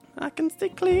I can see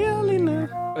clearly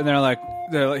now. And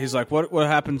he's like, what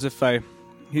happens if and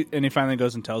he finally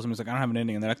goes and tells him, he's like, I don't have an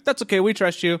ending. And they're like, that's okay, we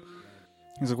trust you.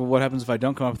 He's like, well, what happens if I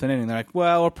don't come up with an ending? And they're like,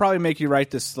 well, we'll probably make you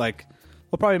write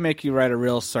a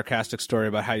real sarcastic story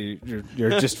about how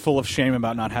you're just full of shame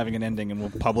about not having an ending, and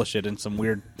we'll publish it in some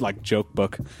weird, like, joke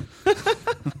book.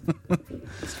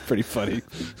 It's pretty funny.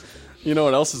 You know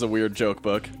what else is a weird joke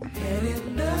book?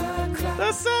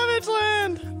 The Savage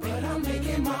Land! But I'm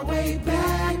making my way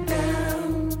back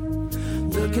down,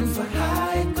 looking for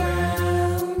high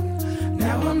ground.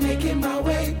 Now I'm making my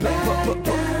way back down.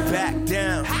 Back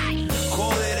down.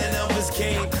 Call it an Elvis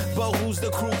game, but who's the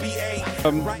groupie A?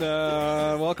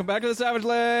 Welcome back to the Savage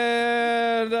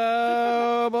Land.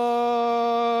 Oh,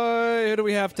 boy. Who do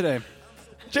we have today?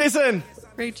 Jason!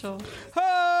 Rachel.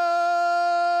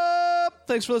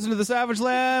 Thanks for listening to the Savage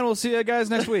Land. We'll see you guys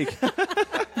next week.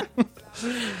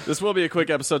 This will be a quick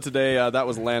episode today. That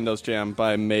was Lando's Jam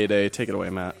by Mayday. Take it away,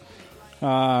 Matt.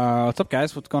 What's up,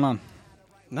 guys? What's going on?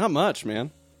 Not much,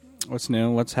 man. What's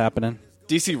new? What's happening?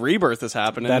 DC Rebirth is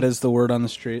happening. That is the word on the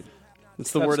street.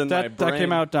 It's the word in my brain. That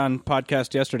came out on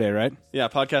podcast yesterday, right? Yeah,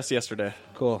 podcast yesterday.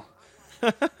 Cool.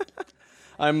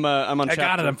 I'm on. I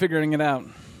got it. I'm figuring it out.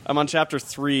 I'm on chapter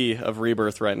 3 of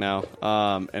Rebirth right now,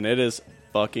 and it is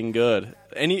fucking good.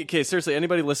 Seriously,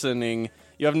 anybody listening,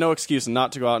 you have no excuse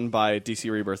not to go out and buy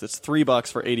DC Rebirth. It's $3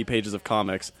 for 80 pages of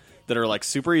comics that are like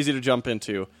super easy to jump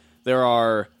into. There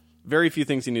are very few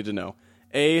things you need to know.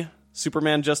 A,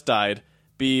 Superman just died.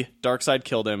 B, Darkseid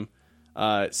killed him.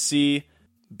 C,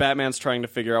 Batman's trying to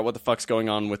figure out what the fuck's going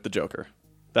on with the Joker.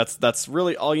 That's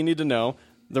really all you need to know.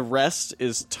 The rest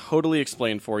is totally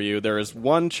explained for you. There is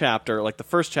one chapter, like the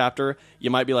first chapter, you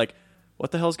might be like,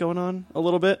 what the hell's going on a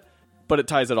little bit? But it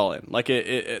ties it all in. Like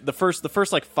the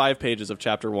first like 5 pages of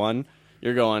chapter 1,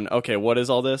 you're going, okay, what is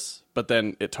all this? But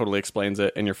then it totally explains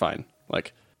it, and you're fine.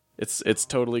 Like it's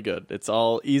totally good. It's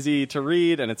all easy to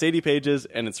read, and it's 80 pages,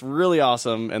 and it's really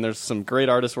awesome. And there's some great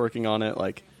artists working on it,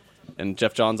 like, and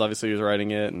Jeff Johns obviously was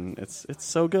writing it, and it's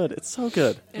so good. It's so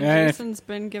good. And Jason's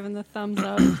been giving the thumbs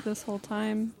up this whole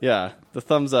time. Yeah, the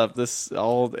thumbs up. This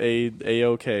all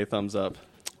a-okay thumbs up.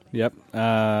 Yep.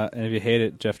 And if you hate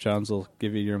it, Jeff Johns will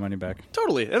give you your money back.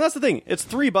 Totally. And that's the thing. It's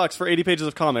 $3 for 80 pages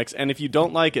of comics, and if you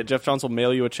don't like it, Jeff Johns will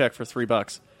mail you a check for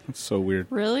 $3. That's so weird.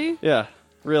 Really? Yeah,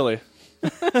 really.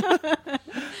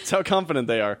 That's how confident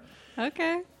they are.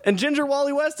 Okay. And Ginger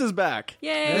Wally West is back.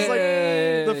 Yay! It's like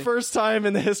the first time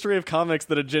in the history of comics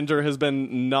that a Ginger has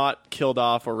been not killed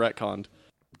off or retconned.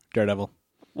 Daredevil.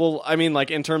 Well, I mean,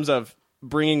 like, in terms of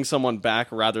bringing someone back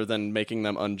rather than making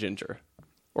them un-Ginger.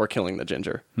 Or killing the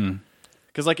Ginger.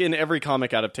 Because, like, in every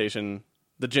comic adaptation,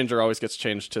 the Ginger always gets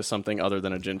changed to something other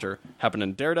than a Ginger. Happened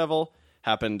in Daredevil,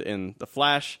 happened in The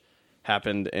Flash,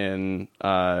 happened in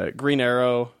Green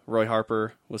Arrow. Roy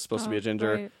Harper was supposed to be a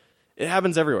Ginger. Right. It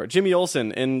happens everywhere. Jimmy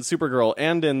Olsen in Supergirl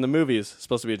and in the movies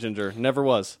supposed to be a Ginger. Never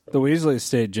was. The Weasley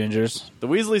stayed Gingers. The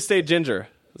Weasley stayed Ginger.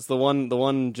 It's the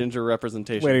one Ginger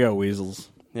representation. Way to go, Weasels.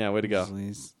 Yeah, way to go.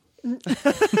 Weasleys.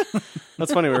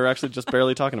 That's funny. We were actually just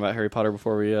barely talking about Harry Potter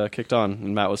before we kicked on,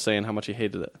 and Matt was saying how much he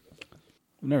hated it.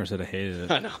 I've never said I hated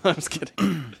it. I know. I was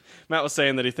kidding. Matt was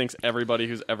saying that he thinks everybody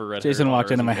who's ever read Jason Harry walked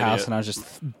Potter into is my an house idiot. and I was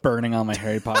just burning all my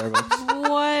Harry Potter books.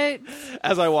 What?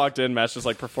 As I walked in, Matt's just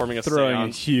like performing a Throwing a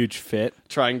seance, huge fit.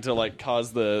 trying to like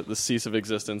cause the cease of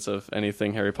existence of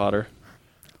anything Harry Potter.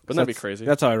 Wouldn't that be crazy?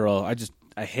 That's how I roll.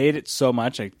 I hate it so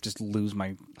much I just lose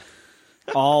my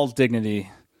all dignity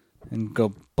and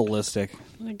go ballistic.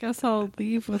 I guess I'll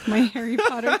leave with my Harry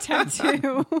Potter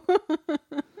tattoo.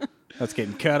 That's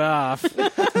getting cut off. You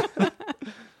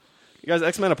guys,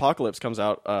 X-Men Apocalypse comes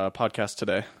out podcast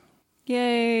today.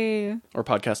 Yay. Or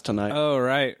podcast tonight. Oh,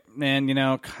 right. Man, you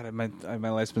know, God, my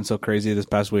life's been so crazy this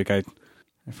past week, I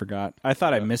forgot. I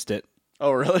thought I missed it.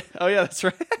 Oh, really? Oh, yeah, that's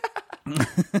right.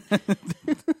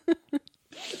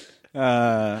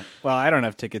 Well, I don't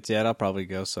have tickets yet. I'll probably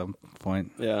go some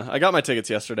point. Yeah, I got my tickets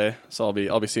yesterday, so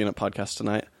I'll be seeing it podcast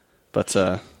tonight. But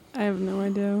I have no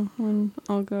idea when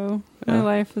I'll go. Yeah. My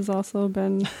life has also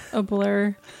been a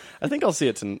blur. I think I'll see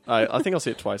it. I think I'll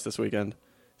see it twice this weekend.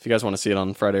 If you guys want to see it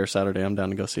on Friday or Saturday, I'm down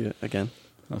to go see it again.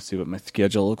 I'll see what my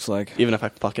schedule looks like. Even if I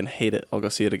fucking hate it, I'll go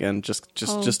see it again just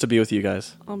to be with you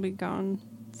guys. I'll be gone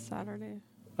Saturday.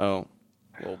 Oh,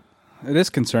 well. It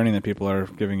is concerning that people are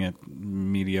giving it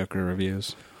mediocre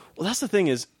reviews. Well, that's the thing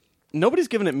is, nobody's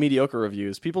giving it mediocre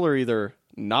reviews. People are either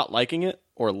not liking it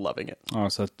or loving it. Oh,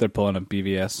 so they're pulling a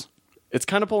BVS. It's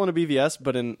kind of pulling a BVS,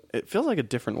 but it feels like a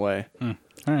different way. All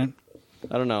right.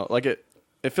 I don't know. Like it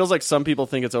feels like some people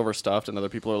think it's overstuffed, and other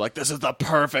people are like, "This is the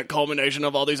perfect culmination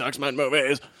of all these X-Men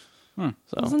movies." So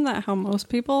Isn't that how most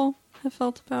people have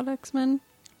felt about X-Men?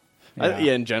 Yeah,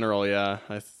 in general, yeah.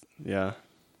 Yeah,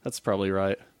 that's probably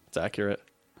right. It's accurate.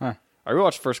 Huh. I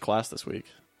rewatched First Class this week.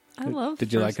 I love.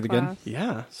 Did you like First it again? Class.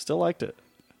 Yeah, still liked it.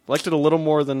 Liked it a little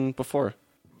more than before.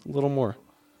 A little more.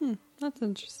 That's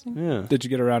interesting. Yeah. Did you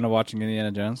get around to watching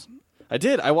Indiana Jones? I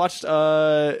did. I watched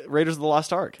Raiders of the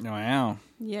Lost Ark. Wow.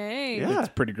 Yay! Yeah. It's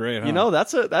pretty great, huh? You know,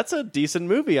 that's a decent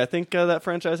movie. I think that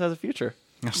franchise has a future.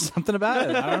 There's something about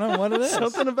it. I don't know what it is.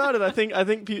 Something about it. I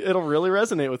think it'll really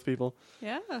resonate with people.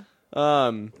 Yeah.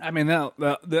 I mean,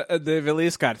 they've at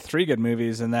least got 3 good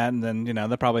movies in that, and then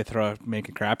they'll probably make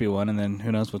a crappy one, and then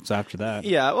who knows what's after that.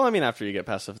 Yeah, well, I mean, after you get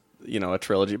past a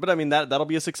trilogy, but I mean that'll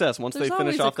be a success once There's they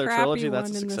finish always off a their crappy trilogy.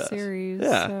 That's a one in success. the series.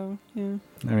 Yeah, So, yeah.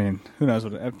 I mean, who knows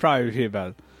what it'd probably be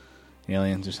about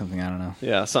aliens or something. I don't know.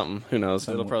 yeah, something. Who knows?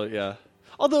 It'll probably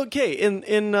Although, okay,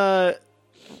 in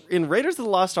Raiders of the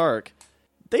Lost Ark,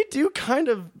 they do kind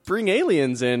of bring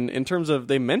aliens in terms of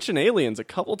they mention aliens a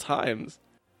couple times.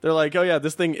 They're like, oh yeah,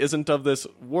 this thing isn't of this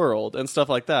world and stuff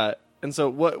like that. And so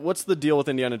what's the deal with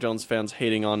Indiana Jones fans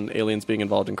hating on aliens being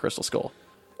involved in Crystal Skull?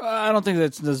 I don't think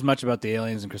that's as much about the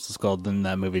aliens in Crystal Skull than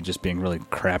that movie just being really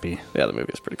crappy. Yeah, the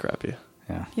movie is pretty crappy.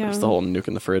 Yeah. Yeah. It's the whole Nuke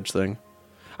in the Fridge thing.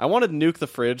 I wanted Nuke the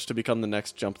Fridge to become the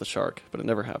next Jump the Shark, but it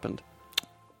never happened.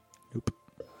 Nope.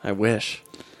 I wish.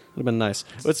 Would have been nice.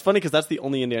 But it's funny because that's the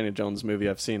only Indiana Jones movie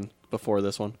I've seen before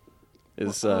this one.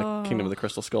 Is Kingdom of the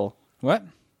Crystal Skull. What?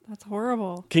 That's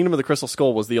horrible. Kingdom of the Crystal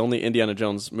Skull was the only Indiana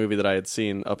Jones movie that I had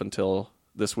seen up until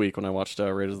this week when I watched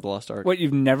Raiders of the Lost Ark. What,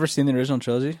 you've never seen the original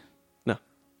trilogy? No.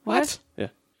 What? Yeah.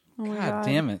 Oh my God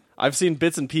damn it. I've seen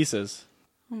bits and pieces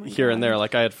here and there.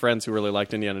 Like I had friends who really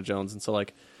liked Indiana Jones, and so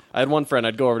like I had one friend,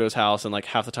 I'd go over to his house, and like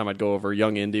half the time I'd go over,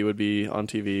 Young Indy would be on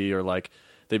TV, or like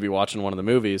they'd be watching one of the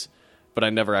movies, but I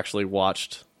never actually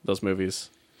watched those movies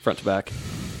front to back.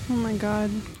 Oh my god.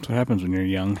 That's what happens when you're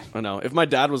young. I know. If my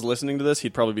dad was listening to this,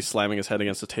 he'd probably be slamming his head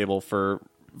against the table for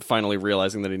finally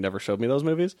realizing that he never showed me those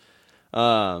movies.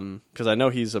 Because I know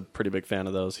he's a pretty big fan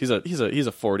of those. He's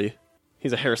a 40.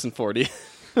 He's a Harrison 40.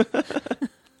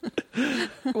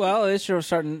 Well, at least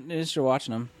you're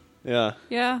watching them. Yeah.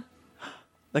 Yeah.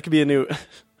 That could be a new...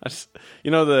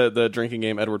 the drinking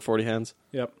game Edward 40 Hands?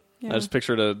 Yep. Yeah. I just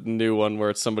pictured a new one where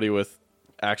it's somebody with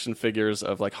action figures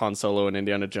of like Han Solo and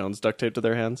Indiana Jones duct taped to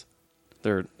their hands.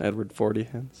 They're Edward 40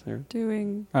 Hands.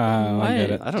 Doing I get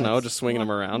it. I don't know, just swinging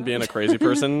them around, being a crazy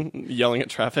person, yelling at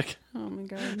traffic. Oh my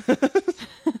god.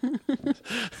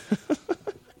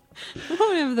 I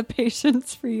don't have the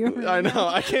patience for you. Right I know. now.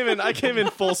 I came in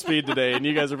full speed today, and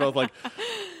you guys are both like,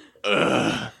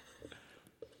 ugh.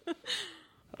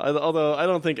 Although I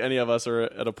don't think any of us are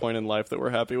at a point in life that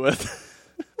we're happy with.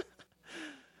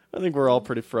 I think we're all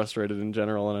pretty frustrated in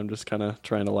general, and I'm just kind of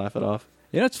trying to laugh it off.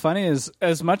 You know what's funny is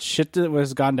as much shit that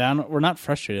was gone down, we're not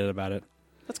frustrated about it.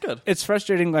 That's good. It's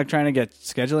frustrating like trying to get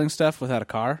scheduling stuff without a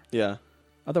car. Yeah.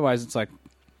 Otherwise, it's like,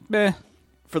 meh.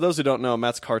 For those who don't know,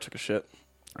 Matt's car took a shit.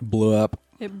 Blew up.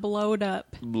 It blowed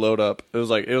up. Blowed up. It was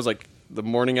like the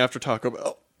morning after Taco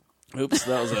Bell. Oops,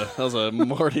 that was a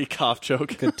Morty cough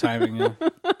joke. Good timing, yeah.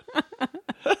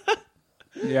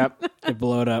 Yep. It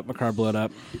blowed up. My car blowed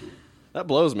up. That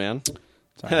blows, man.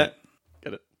 Sorry.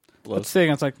 Get it? That's Blows. the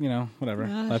thing. It's like, whatever.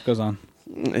 Life goes on.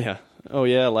 Yeah. Oh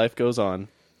yeah, life goes on.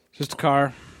 Just a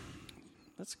car.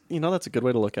 That's a good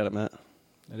way to look at it, Matt.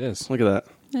 It is. Look at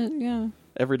that. Yeah.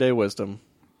 Everyday wisdom.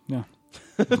 Yeah.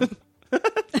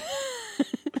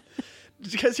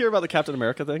 Did you guys hear about the Captain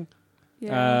America thing?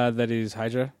 Yeah. That he's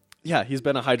Hydra. Yeah, he's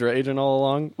been a Hydra agent all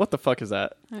along. What the fuck is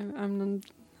that? I'm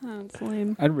that's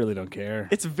lame. I really don't care.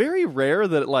 It's very rare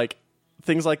that like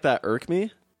things like that irk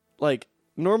me. Like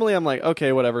normally I'm like,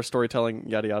 okay, whatever, storytelling,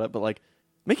 yada yada, but like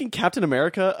making Captain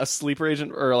America a sleeper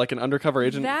agent or like an undercover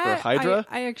agent for Hydra?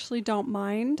 I actually don't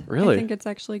mind. Really? I think it's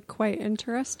actually quite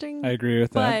interesting. I agree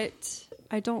with that. But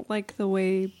I don't like the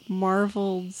way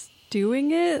Marvel's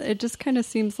doing it. It just kind of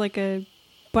seems like a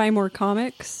buy more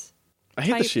comics I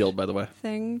hate the type shield, by the way.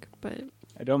 thing, but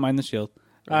I don't mind the shield.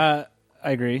 I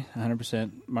agree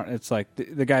 100%. It's like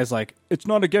the guy's like, it's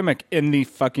not a gimmick in the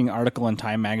fucking article in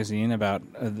Time magazine about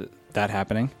that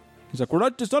happening. He's like,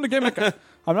 it's not a gimmick.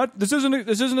 I'm not. This isn't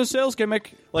a sales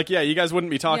gimmick. Like, yeah, you guys wouldn't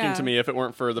be talking Yeah. to me if it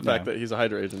weren't for the fact No. that he's a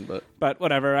Hydra agent. But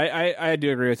whatever. I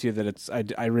do agree with you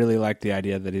that I really like the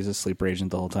idea that he's a sleeper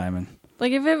agent the whole time. And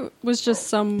like if it was just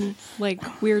some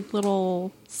like weird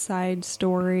little side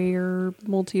story or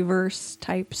multiverse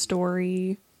type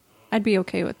story, I'd be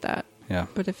okay with that. yeah.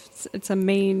 But if it's a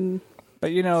main,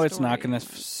 But it's not story. going to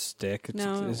stick.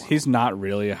 No. He's not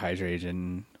really a Hydra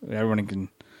agent. Everyone can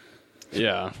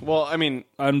yeah, well, I mean,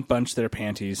 unbunch their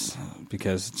panties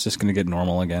because it's just going to get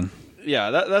normal again. yeah,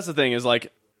 that's the thing is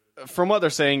like, from what they're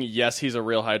saying, yes, he's a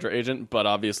real Hydra agent, but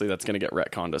obviously that's going to get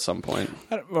retconned at some point.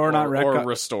 Or not or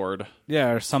restored.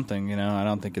 Yeah, or something, I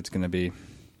don't think it's going to be...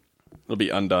 It'll be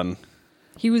undone.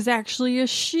 He was actually a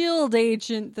S.H.I.E.L.D.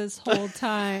 agent this whole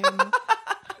time.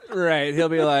 Right, he'll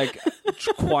be like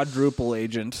quadruple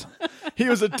agent. He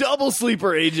was a double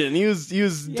sleeper agent. He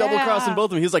was double crossing both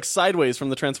of them. He was like Sideways from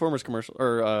the Transformers commercial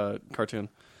or cartoon.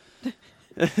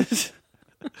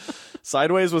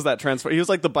 Sideways was that He was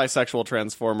like the bisexual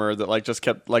Transformer that like just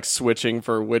kept like switching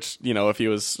for which, if he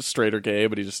was straight or gay,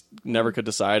 but he just never could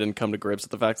decide and come to grips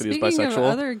with the fact that he was bisexual. Speaking of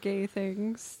other gay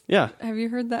things, yeah. Have you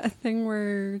heard that thing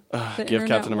where give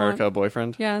Captain America a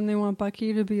boyfriend? Yeah, and they want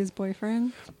Bucky to be his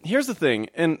boyfriend. Here's the thing,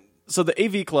 and so the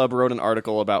AV Club wrote an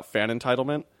article about fan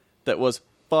entitlement that was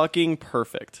fucking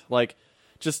perfect. Like,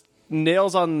 just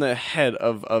nails on the head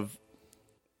of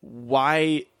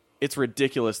why it's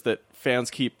ridiculous that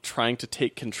fans keep trying to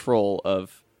take control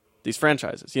of these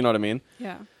franchises. You know what I mean?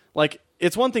 Yeah. Like,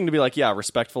 it's one thing to be like, yeah,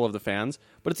 respectful of the fans,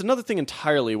 but it's another thing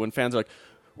entirely when fans are like,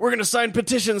 we're going to sign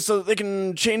petitions so that they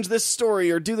can change this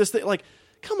story or do this thing. Like,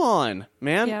 come on,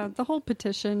 man. Yeah, the whole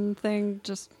petition thing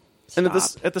just stop. And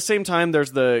at the same time,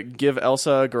 there's the give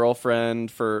Elsa a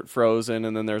girlfriend for Frozen,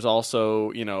 and then there's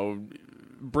also,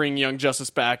 bring Young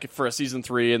Justice back for a season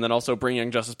 3, and then also bring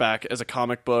Young Justice back as a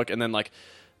comic book, and then like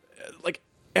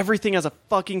everything as a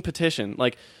fucking petition.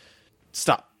 Like,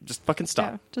 stop. Just fucking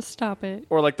stop. Yeah, just stop it.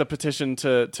 Or like the petition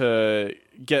to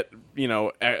get,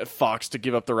 Fox to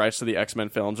give up the rights to the X-Men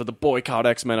films, or the boycott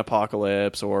X-Men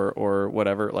Apocalypse, or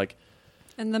whatever. Like,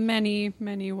 and the many,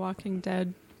 many Walking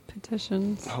Dead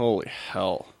petitions. Holy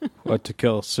hell. What, to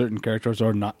kill certain characters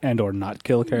or not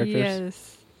kill characters?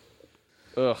 Yes.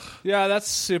 Ugh. Yeah, that's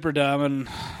super dumb, and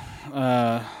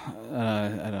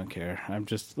I don't care. I'm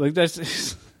just like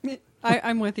that's.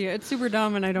 I'm with you. It's super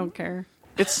dumb, and I don't care.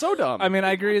 It's so dumb. I mean,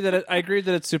 I agree that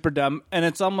it's super dumb, and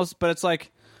it's almost, but it's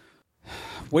like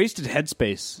wasted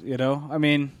headspace. I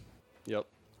mean, yep.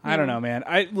 I don't know, man.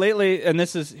 Lately, and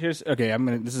this is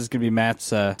gonna be Matt's.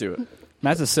 Do it.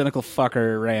 Matt's a cynical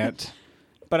fucker rant.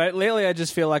 But lately, I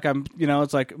just feel like I'm,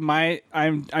 it's like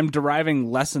I'm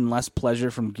deriving less and less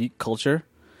pleasure from geek culture,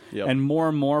 and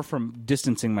more from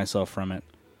distancing myself from it.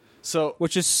 So,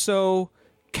 which is so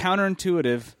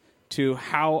counterintuitive to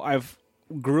how I've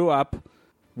grew up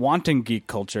wanting geek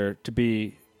culture to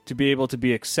be able to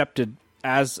be accepted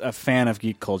as a fan of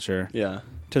geek culture. Yeah.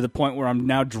 To the point where I'm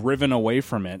now driven away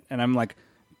from it, and I'm like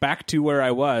back to where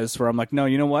I was, where I'm like, no,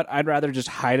 you know what? I'd rather just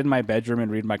hide in my bedroom and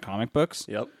read my comic books.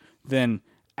 Yep. Than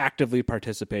actively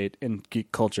participate in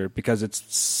geek culture, because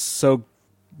it's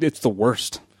the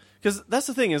worst. Because that's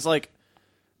the thing is like,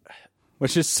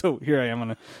 which is so here I am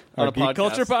on a geek podcast.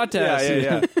 Culture podcast.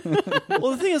 Yeah.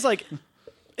 Well, the thing is like,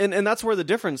 and that's where the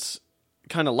difference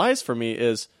kind of lies for me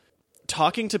is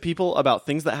talking to people about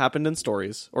things that happened in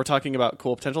stories or talking about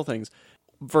cool potential things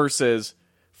versus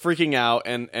freaking out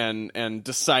and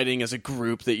deciding as a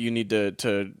group that you need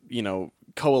to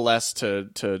coalesce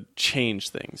to change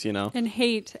things, and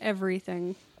hate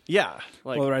everything. Yeah,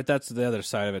 like, well, right. That's the other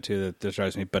side of it too that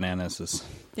drives me bananas. Is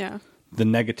the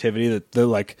negativity, that the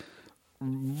like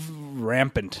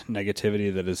rampant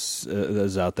negativity that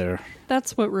is out there.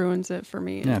 That's what ruins it for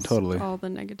me. Yeah, totally. All the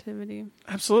negativity.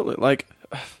 Absolutely. Like,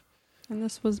 and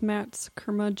this was Matt's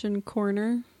curmudgeon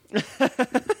corner.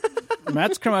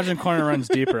 Matt's curmudgeon corner runs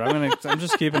deeper. I'm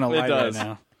just keeping it light right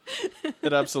now.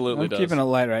 It absolutely does. I'm keeping it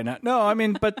light right now. No, I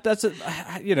mean, but that's it.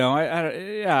 I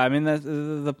mean,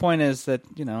 the point is that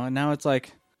now it's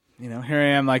like, here I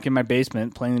am, like in my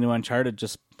basement playing the new Uncharted.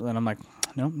 And I'm like,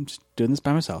 no, I'm just doing this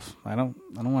by myself. I don't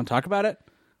want to talk about it.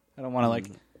 I don't want to like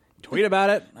tweet about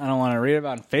it. I don't want to read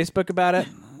about it on Facebook about it.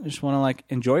 I just want to like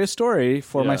enjoy a story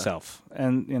for myself.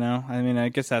 And I mean, I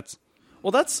guess that's.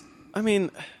 Well, that's. I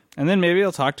mean. And then maybe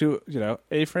I'll talk to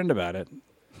a friend about it.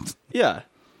 Yeah.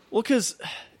 Well, because.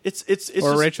 It's or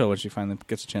just, Rachel when she finally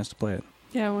gets a chance to play it.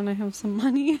 Yeah, when I have some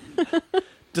money.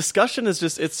 Discussion is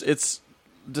just it's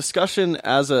discussion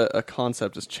as a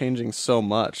concept is changing so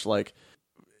much, like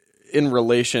in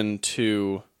relation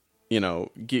to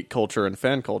geek culture and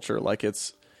fan culture. Like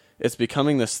it's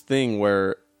becoming this thing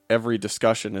where every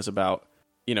discussion is about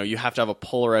you have to have a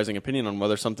polarizing opinion on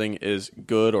whether something is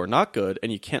good or not good,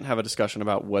 and you can't have a discussion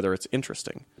about whether it's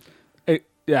interesting. Yeah,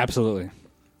 absolutely.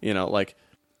 Like.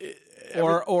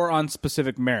 Or on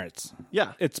specific merits.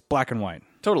 Yeah. It's black and white.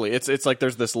 Totally. It's like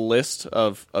there's this list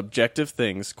of objective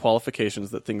things,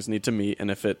 qualifications that things need to meet, and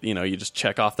if it, you just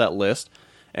check off that list,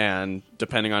 and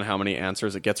depending on how many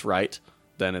answers it gets right,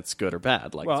 then it's good or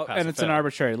bad. Like, well, and it's an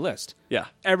arbitrary list. Yeah.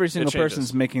 Every single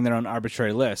person's making their own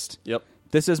arbitrary list. Yep.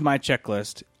 This is my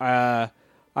checklist. I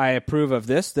approve of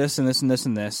this, and this, and this,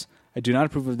 and this. I do not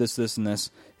approve of this, this, and this.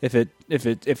 If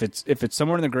it's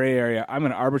somewhere in the gray area, I'm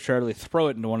going to arbitrarily throw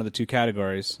it into one of the two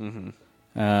categories. And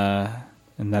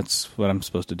that's what I'm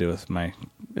supposed to do with my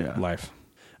life.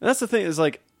 And that's the thing is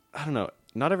like, I don't know,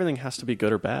 not everything has to be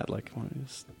good or bad. Like, why don't you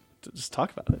just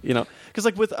talk about it, you know? Because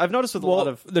like I've noticed with a lot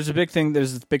of there's this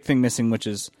big thing missing, which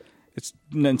is it's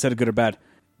instead of good or bad,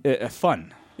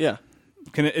 fun. Yeah.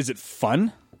 Is it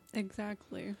fun?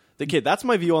 Exactly. That's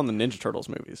my view on the Ninja Turtles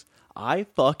movies. I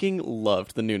fucking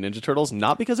loved the new Ninja Turtles,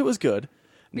 not because it was good,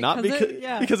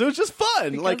 because it was just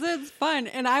fun. Because like it's fun,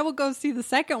 and I will go see the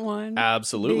second one.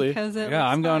 Absolutely. Because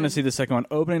I'm going to see the second one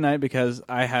opening night because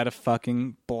I had a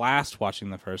fucking blast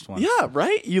watching the first one. Yeah,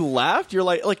 right? You laughed. You're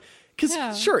like,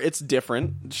 because sure, it's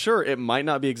different. Sure, it might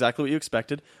not be exactly what you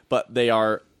expected, but they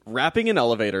are rapping in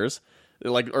elevators,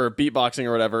 or beatboxing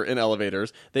or whatever in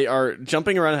elevators. They are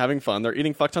jumping around and having fun. They're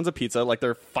eating fuck tons of pizza. Like,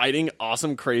 they're fighting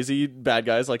awesome, crazy bad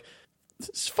guys. Like,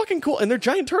 it's fucking cool. And they're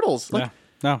giant turtles. Like,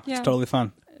 it's totally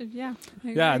fun. Yeah.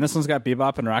 Yeah, and this one's got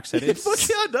Bebop and Rocksteady. Fuck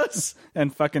yeah, it does.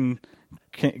 And fucking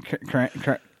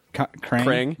Krang.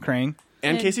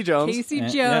 And Casey Jones. Casey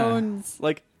Jones.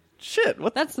 Like, shit.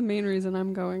 What? That's the main reason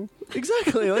I'm going.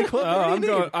 Exactly. Like, what?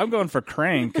 I'm going for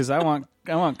Krang because I want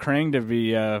Krang to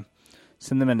be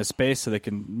send them into space so they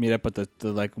can meet up with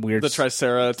the like weird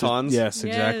Triceratons. Yes,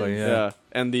 exactly. Yeah.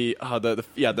 And the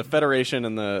Federation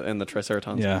and the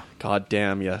Triceratons. Yeah. God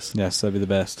damn, yes. Yes, that'd be the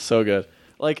best. So good.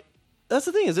 Like, that's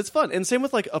the thing is it's fun. And same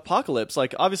with like Apocalypse.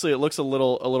 Like, obviously it looks a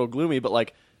little gloomy, but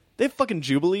like they have fucking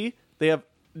Jubilee. They have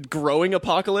growing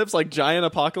Apocalypse, like giant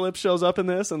Apocalypse shows up in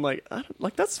this, and like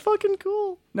that's fucking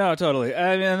cool. No, totally.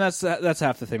 I mean, that's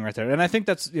half the thing right there. And I think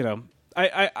that's, you know,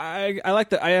 I like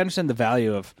that. I understand the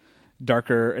value of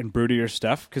darker and broodier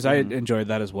stuff because I enjoyed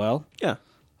that as well. Yeah.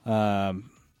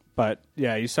 But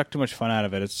yeah, you suck too much fun out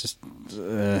of it. It's just.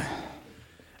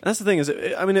 And that's the thing is,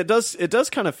 I mean, it does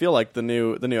kind of feel like the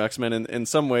new X-Men in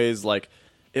some ways. Like,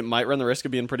 it might run the risk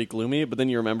of being pretty gloomy, but then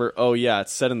you remember, oh yeah,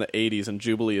 it's set in the 80s, and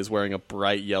Jubilee is wearing a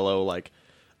bright yellow like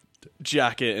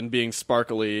jacket and being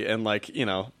sparkly, and like, you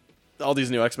know, all these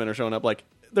new X-Men are showing up. Like,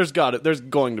 there's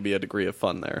going to be a degree of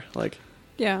fun there. Like,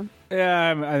 yeah,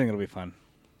 I think it'll be fun.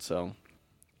 So,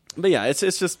 but yeah, it's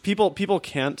just people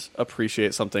can't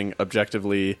appreciate something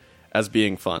objectively as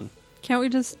being fun. Can't we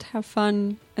just have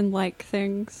fun and like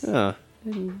things? Yeah.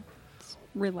 And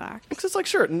relax. Because it's like,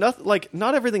 sure, not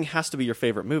everything has to be your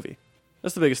favorite movie.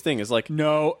 That's the biggest thing. Is like,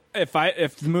 no, if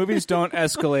the movies don't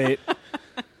escalate,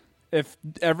 if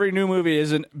every new movie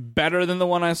isn't better than the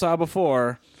one I saw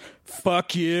before,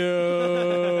 fuck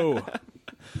you.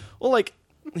 Well, like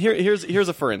here's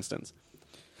a for instance.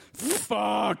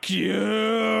 Fuck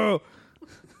you.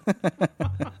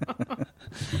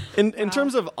 In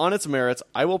terms of on its merits,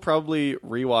 I will probably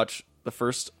rewatch the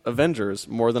first Avengers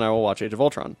more than I will watch Age of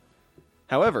Ultron.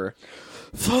 However,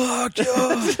 fuck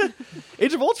you.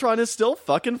 Age of Ultron is still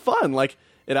fucking fun. Like,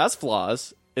 it has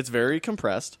flaws. It's very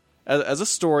compressed. As a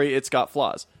story, it's got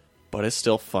flaws, but it's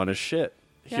still fun as shit.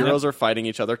 Yeah. Heroes are fighting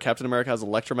each other. Captain America has an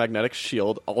electromagnetic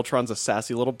shield. Ultron's a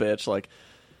sassy little bitch. Like,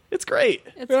 it's great.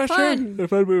 It's fun. Sure. They're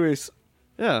fun movies.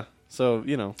 Yeah. So,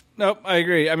 you know. Nope, I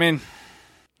agree. I mean,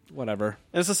 whatever.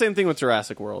 And it's the same thing with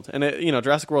Jurassic World. And,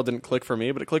 Jurassic World didn't click for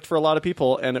me, but it clicked for a lot of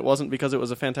people, and it wasn't because it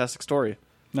was a fantastic story.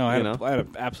 No, I had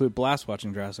an absolute blast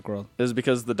watching Jurassic World. It was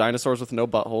because the dinosaurs with no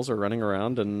buttholes are running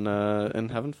around and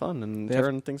having fun and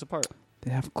tearing things apart.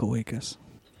 They have cloacas.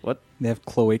 What? They have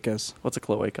cloacas. What's a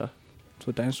cloaca? That's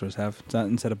what dinosaurs have. It's not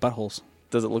instead of buttholes.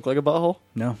 Does it look like a butthole?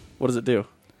 No. What does it do?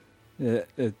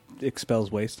 It expels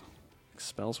waste.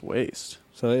 Expels waste.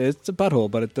 So it's a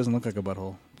butthole, but it doesn't look like a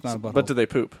butthole. It's not a butthole. But do they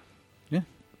poop? Yeah.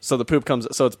 So the poop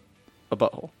comes... So it's a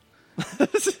butthole.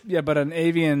 Yeah, but an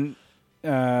avian...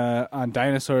 on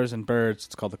dinosaurs and birds,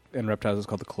 and reptiles, it's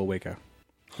called the cloaca.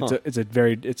 Huh. It's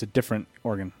a different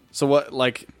organ. So what,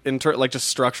 like, just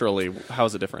structurally, how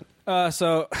is it different?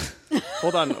 So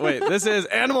hold on, wait. This is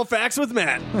Animal Facts with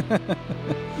Matt.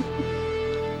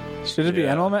 Should it be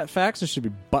Animal Facts or should it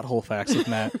be Butthole Facts with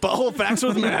Matt? Butthole Facts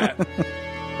with Matt.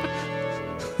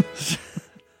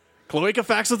 Cloaca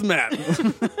Facts with Matt.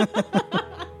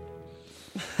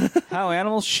 How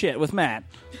animals shit with Matt.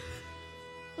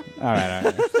 All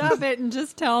right. Stop it and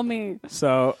just tell me.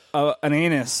 So, an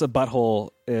anus, a butthole,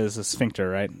 is a sphincter,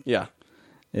 right? Yeah.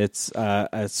 It's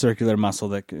a circular muscle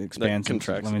that expands and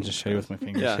contracts. Let me just show you with my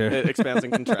fingers Yeah, here. it expands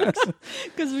and contracts.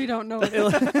 Because we don't know.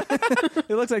 It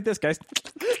looks like this, guys.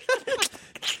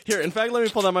 Here, in fact, let me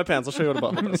pull down my pants. I'll show you what a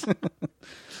butthole is.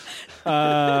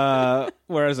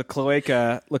 Whereas a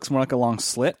cloaca looks more like a long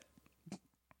slit.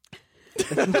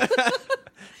 It's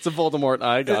a Voldemort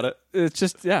eye. Got it. It's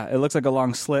just, it looks like a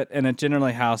long slit, and it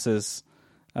generally houses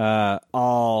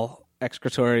all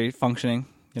excretory functioning.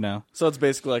 So it's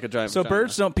basically like a giant. So vagina.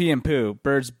 birds don't pee and poo.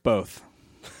 Birds both.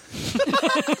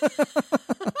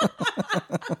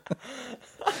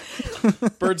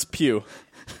 Birds pew.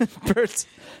 Birds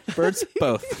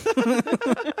both.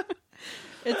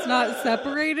 It's not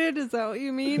separated. Is that what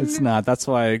you mean? It's not. That's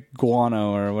why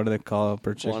guano, or what do they call it?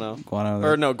 Bird shit? Guano. Guano.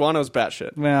 Or no, guano's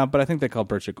batshit. Well, but I think they call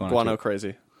bird shit guano. Guano too.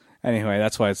 crazy. Anyway,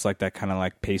 that's why it's like that kind of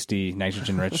like pasty,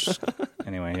 nitrogen rich.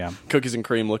 Anyway, yeah. Cookies and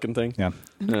cream looking thing. Yeah.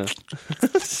 Yeah.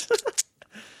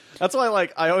 That's why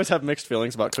I always have mixed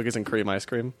feelings about cookies and cream ice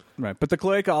cream. Right. But the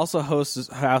cloaca also houses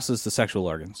the sexual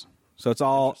organs. So it's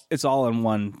all in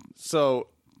one. So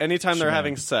anytime they're Sure.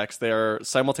 having sex, they are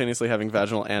simultaneously having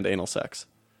vaginal and anal sex.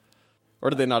 Or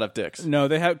do they not have dicks? No,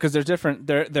 they have, because they're different.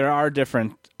 There are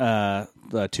different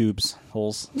tubes,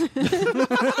 holes.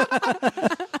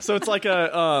 So it's like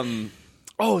a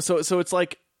so it's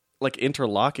like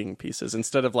interlocking pieces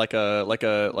instead of like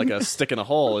a stick in a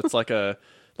hole. It's like a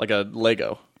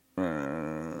Lego.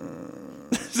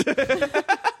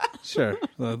 Sure,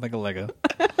 like a Lego.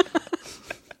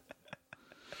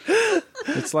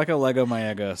 It's like a Lego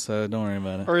Maega, so don't worry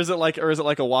about it. Or is it like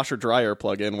a washer dryer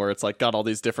plug-in where it's like got all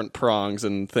these different prongs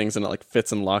and things and it like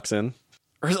fits and locks in?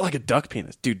 Or is it like a duck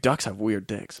penis? Dude, ducks have weird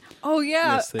dicks. Oh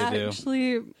yeah, Yes, they do.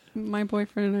 actually, my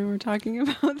boyfriend and I were talking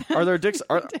about that. Are their dicks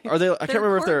are they I can't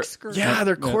remember if they're corkscrew. yeah,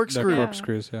 they're They're corkscrew.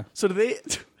 corkscrews, yeah. So do they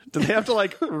have to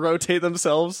like rotate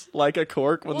themselves like a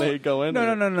cork when they go in?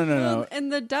 No.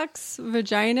 And the duck's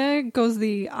vagina goes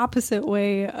the opposite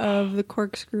way of the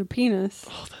corkscrew penis.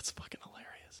 Oh, that's fucking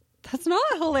hilarious. That's not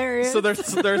hilarious. So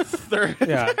they're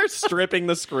Yeah. they're stripping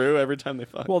the screw every time they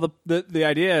fuck. Well, the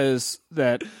idea is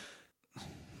that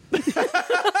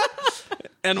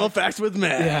Animal facts with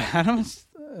Matt. I don't.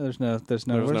 There's no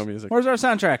no music. Where's our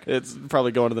soundtrack? It's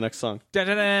probably going to the next song.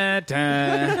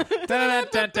 Da-da-da-da,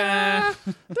 da-da-da-da-da.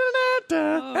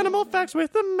 Animal facts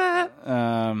with the Matt.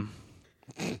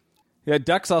 Yeah,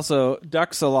 ducks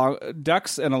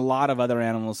and a lot of other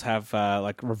animals have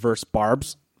like reverse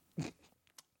barbs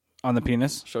on the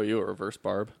penis, Show you a reverse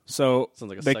barb. so Sounds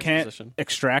like a they sex can't position.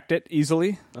 extract it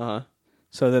easily, Uh-huh.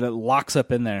 so that it locks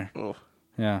up in there. Oh.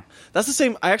 Yeah. That's the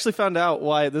same. I actually found out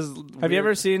why this is. Have you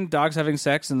ever seen dogs having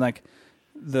sex and like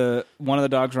one of the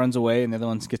dogs runs away and the other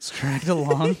one gets dragged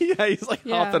along Yeah, he's like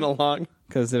Yeah. hopping along.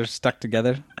 because they're stuck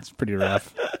together? It's pretty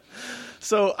rough.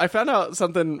 So I found out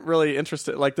something really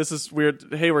interesting. Like, this is weird.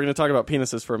 Hey, we're going to talk about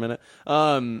penises for a minute.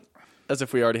 As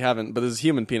if we already haven't, but this is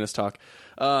human penis talk.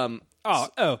 No.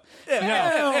 Drawing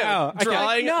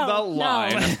No, the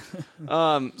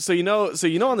line. So you know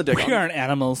on the dick. We aren't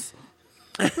animals.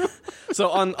 So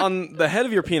on the head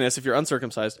of your penis, if you're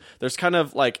uncircumcised, there's kind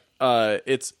of like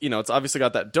it's obviously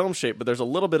got that dome shape, but there's a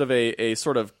little bit of a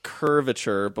sort of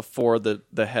curvature before the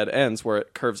head ends, where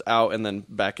it curves out and then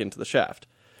back into the shaft.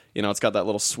 It's got that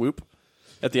little swoop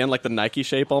at the end, like the Nike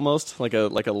shape almost, like a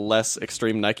less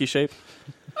extreme Nike shape.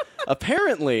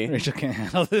 Apparently, Rachel can't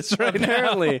handle this right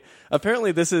now.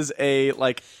 apparently this is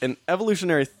an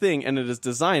evolutionary thing, and it is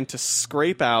designed to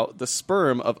scrape out the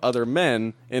sperm of other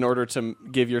men in order to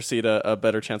give your seed a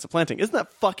better chance of planting. Isn't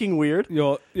that fucking weird?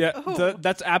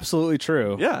 That's absolutely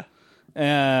true. Yeah.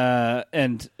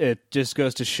 And it just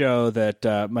goes to show that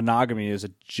monogamy is a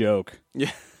joke.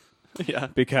 Yeah. Yeah.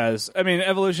 Because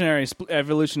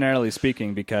evolutionarily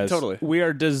speaking, because Totally. we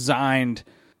are designed,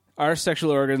 our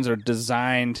sexual organs are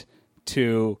designed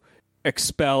to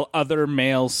expel other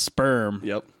male sperm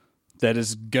Yep. that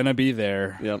is gonna be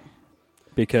there. Yep.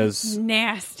 Because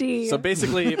nasty. So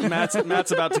basically, Matt's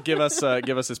about to give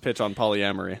us his pitch on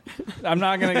polyamory. I'm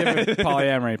not gonna give a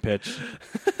polyamory pitch,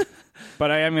 but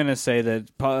I am gonna say that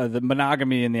the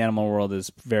monogamy in the animal world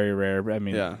is very rare. I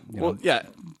mean, Yeah. you Well, know, yeah.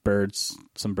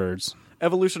 some birds.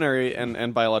 Evolutionary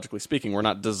and biologically speaking, we're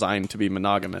not designed to be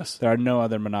monogamous. There are no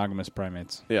other monogamous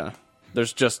primates. Yeah.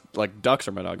 There's just like ducks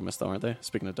are monogamous though, aren't they?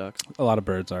 Speaking of ducks. A lot of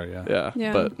birds are, yeah.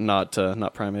 Yeah. But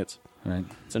not primates. Right.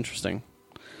 It's interesting.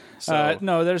 So,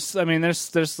 No, there's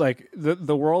like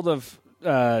the world of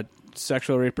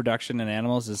sexual reproduction in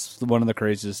animals is one of the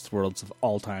craziest worlds of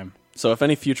all time. so if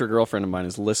any future girlfriend of mine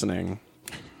is listening,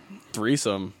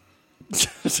 threesome.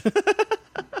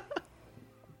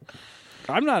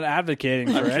 I'm not advocating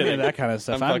for any kidding. of that kind of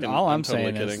stuff. I'm I'm totally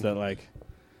saying is kidding. that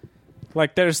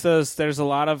like there's a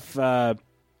lot of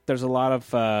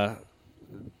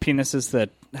penises that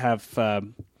have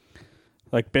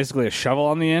like basically a shovel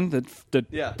on the end that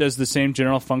Yeah. does the same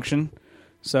general function.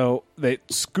 So they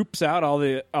scoops out all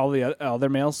the other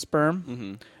male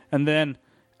sperm, and then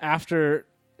after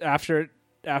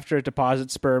it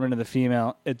deposits sperm into the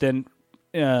female, it then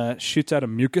shoots out a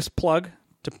mucus plug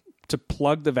to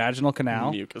plug the vaginal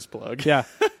canal. Mucus plug. Yeah,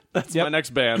 That's Yep. my next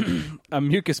band. a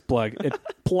mucus plug. It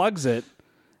plugs it.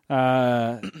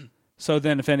 So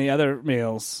then, if any other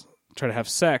males try to have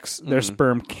sex, their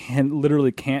sperm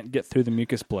literally can't get through the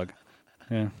mucus plug.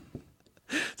 Yeah.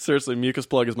 Seriously, mucus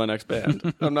plug is my next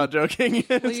band. I'm not joking.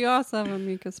 Well, you also have a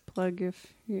mucus plug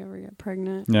if you ever get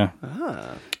pregnant. Yeah.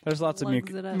 Ah. There's lots of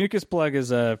Plugs it up. mucus plug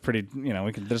is a pretty,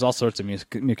 there's all sorts of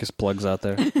mucus plugs out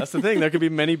there. That's the thing. There could be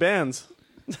many bands.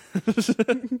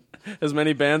 As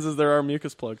many bands as there are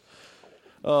mucus plug.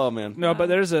 Oh man. No, but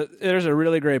there's a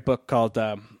really great book called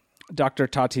Dr.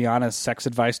 Tatiana's Sex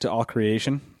Advice to All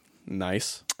Creation,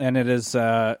 Nice. and it is She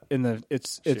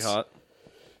hot.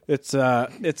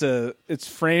 it's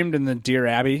framed in the Dear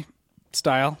Abby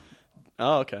style.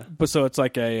 Oh, okay. But so it's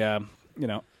like I'm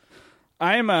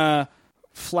a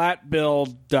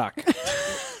flat-billed duck,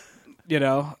 Nice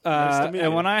to meet and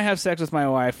you. when I have sex with my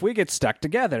wife, we get stuck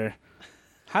together.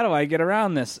 How do I get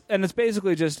around this? And it's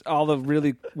basically just all the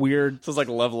really weird. So it's like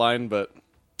Love Line, but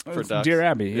for ducks. Dear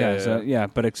Abby, yeah, Yeah.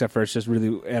 but except for it's just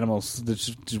really animals, it's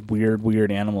just weird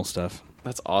animal stuff,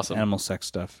 That's awesome. animal sex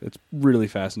stuff. It's really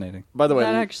fascinating. By the way,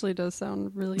 That actually does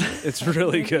sound really good. It's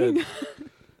really good.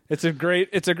 It's a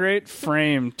great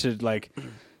frame to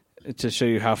show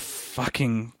you how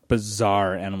fucking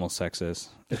bizarre animal sex is.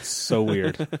 It's so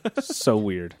weird. So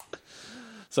weird.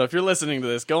 so if you're listening to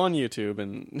this, go on YouTube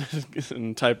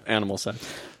and type animal sex.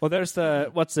 Well, there's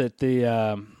one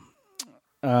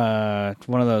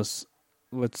of those,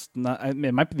 what's not, it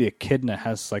might be the echidna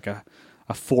has like a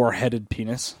 4-headed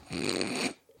penis.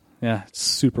 Yeah, it's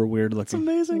super weird looking.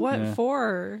 Amazing. What Yeah.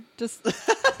 for? Just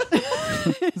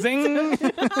Zing!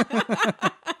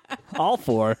 All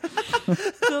 4.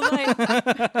 to like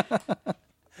to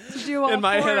do all In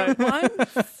my four head, at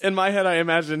once? In my head, I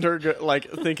imagined her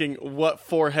thinking, "What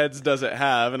 4 heads does it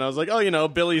have?" And I was like, "Oh,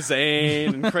 Billy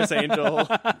Zane and Chris Angel." Well,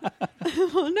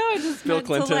 no, I just Bill meant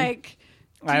Clinton. to like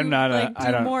do, I'm not a- like, I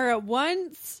do don't- more at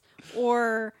once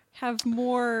or have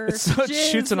more. So it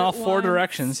jizz shoots in all at 4 once.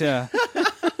 directions, yeah.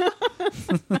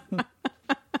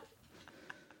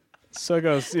 So it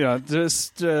goes,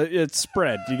 just it's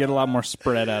spread. You get a lot more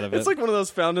spread out of it. It's like one of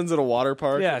those fountains at a water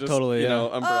park. Yeah, with just, totally, yeah.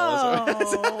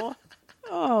 Umbrellas.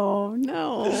 Oh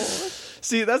no!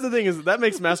 See, that's the thing is that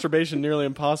makes masturbation nearly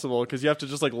impossible because you have to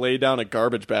just like lay down a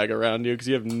garbage bag around you because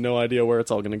you have no idea where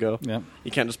it's all going to go. Yeah.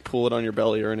 You can't just pull it on your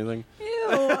belly or anything. Ew!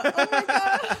 Oh my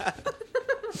god!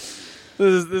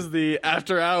 This is the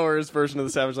after hours version of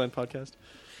the Savage Land podcast.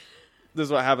 This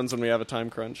is what happens when we have a time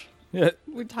crunch. Yeah.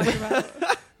 We talked about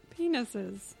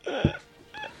penises.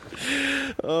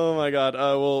 Oh my god!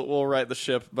 We'll right the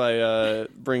ship by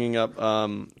bringing up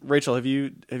Rachel. Have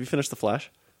you finished The Flash?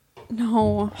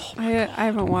 No, I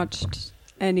haven't watched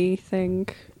anything.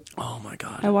 Oh my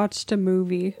god! I watched a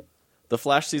movie. The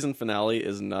Flash season finale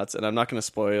is nuts, and I'm not going to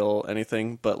spoil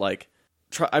anything, but like,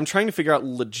 I'm trying to figure out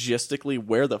logistically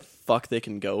where the fuck they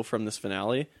can go from this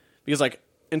finale because like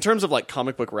in terms of like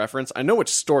comic book reference, I know which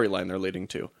storyline they're leading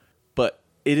to, but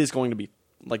it is going to be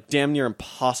like damn near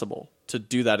impossible to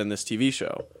do that in this TV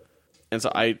show. And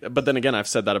so but then again, I've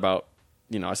said that about,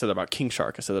 I said that about King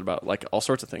Shark. I said that about like all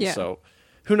sorts of things. Yeah. So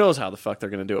who knows how the fuck they're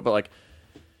going to do it, but like,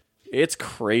 it's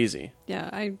crazy. Yeah,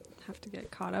 I have to get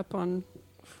caught up on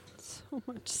so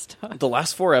much stuff. The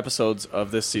last 4 episodes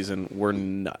of this season were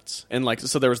nuts. And like,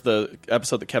 so there was the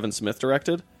episode that Kevin Smith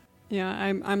directed. Yeah,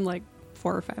 I'm like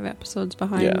 4 or 5 episodes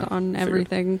behind Yeah, on figured.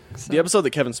 everything. So. The episode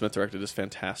that Kevin Smith directed is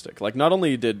fantastic. Like, not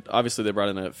only obviously they brought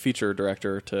in a feature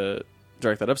director to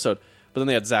direct that episode, but then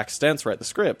they had Zach Stentz write the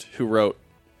script, who wrote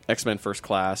X-Men First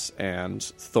Class and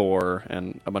Thor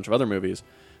and a bunch of other movies.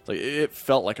 Like, it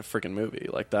felt like a freaking movie.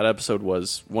 Like, that episode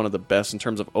was one of the best in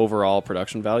terms of overall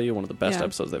production value, one of the best Yeah.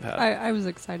 episodes they've had. I was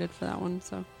excited for that one,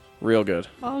 so Real good.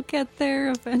 I'll get there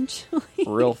eventually.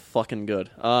 Real fucking good.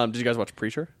 Did you guys watch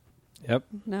Preacher? Yep.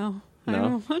 No, I No?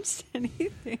 haven't watched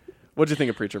anything. What'd you think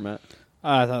of Preacher, Matt?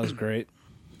 I thought it was great.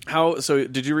 So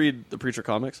did you read the Preacher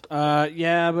comics?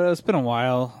 Yeah, but it's been a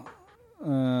while.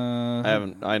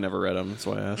 I never read them. That's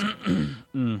why I asked.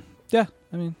 Yeah,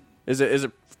 I mean, Is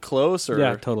it close or?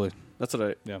 yeah, totally. That's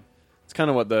what Yeah. It's kind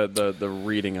of what the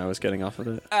reading I was getting off of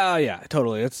it. Yeah,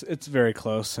 totally. It's very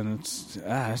close, and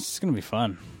it's gonna be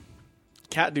fun.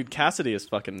 Dude, Cassidy is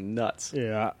fucking nuts.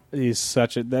 Yeah, he's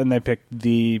such a. Then they picked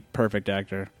the perfect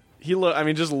actor.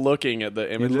 Just looking at the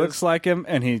He images. looks like him,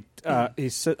 and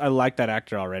I like that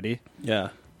actor already, yeah.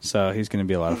 so he's gonna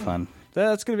be a lot of fun.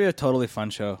 That's gonna be a totally fun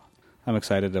show. I'm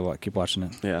excited to keep watching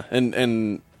it. Yeah.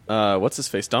 And what's his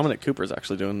face? Dominic Cooper's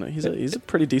actually doing that. He's a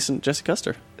pretty decent Jesse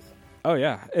Custer. Oh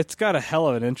yeah, it's got a hell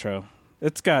of an intro.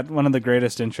 It's got one of the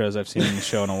greatest intros I've seen in the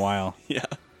show in a while. Yeah.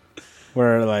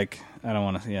 Where like I don't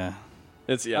want to. Yeah,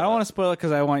 It's I don't want to spoil it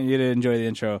because I want you to enjoy the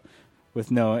intro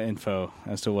with no info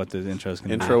as to what the intro is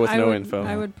going to be. Intro with I no would, info.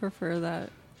 I would prefer that.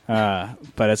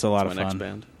 But it's a lot My of next fun.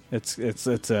 band.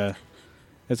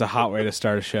 It's a hot way to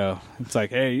start a show. It's like,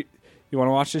 hey, you want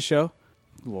to watch this show?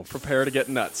 Well, Prepare to get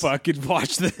nuts. fucking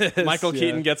watch this. Michael Yeah.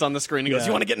 Keaton gets on the screen and goes, Yeah.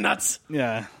 "You want to get nuts?"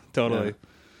 Yeah, totally.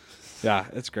 Yeah,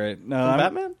 it's great. No, From I'm-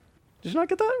 Batman? Did you not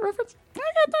get that reference?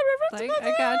 Like,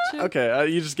 I got you. Okay,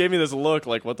 you just gave me this look.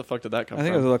 Like, what the fuck did that come I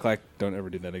think it from? would look like don't ever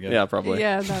do that again. Yeah, probably.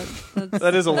 Yeah, that's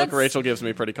That is a look that's- Rachel gives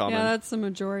me pretty common. Yeah, that's the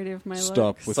majority of my Stop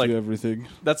looks. with like- everything.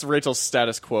 That's Rachel's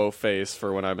status quo face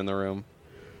for when I'm in the room.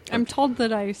 I'm told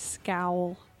that I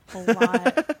scowl a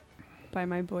lot by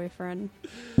my boyfriend.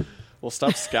 Well,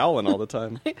 stop scowling all the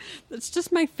time. It's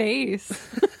just my face.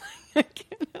 I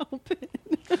can't help it.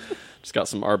 Just got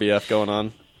some RBF going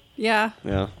on. Yeah,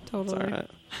 Yeah, totally. it's all right.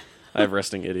 I have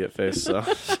resting idiot face, so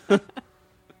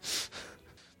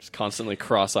just constantly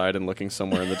cross-eyed and looking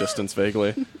somewhere in the distance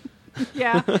vaguely.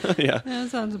 Yeah, Yeah, that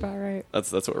sounds about right.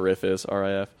 that's what riff is.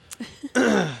 RIF.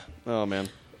 Oh man.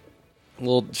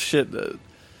 Well, shit.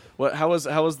 What? How was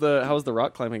the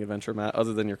rock climbing adventure, Matt?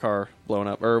 Other than your car blowing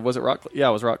up, or was it rock? Yeah,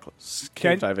 it was rock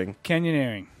cave diving,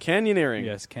 Canyoneering. canyoneering.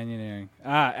 Yes, canyoneering.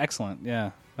 Excellent.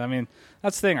 Yeah. I mean,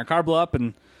 that's the thing. Our car blew up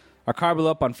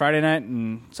on Friday night,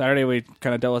 and Saturday we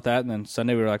kind of dealt with that, and then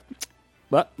Sunday we were like,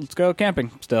 "But let's go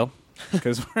camping still,"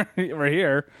 because we're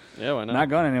here, Yeah, why not? not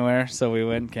going anywhere. So we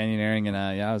went canyoneering, and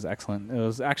it was excellent. It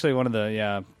was actually one of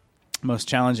the most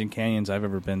challenging canyons I've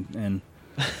ever been in.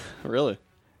 Really?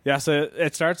 Yeah, so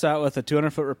it starts out with a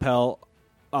 200-foot rappel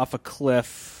off a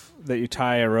cliff that you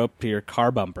tie a rope to your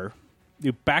car bumper.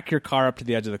 You back your car up to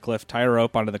the edge of the cliff, tie a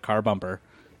rope onto the car bumper,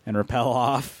 and rappel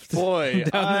off. Boy,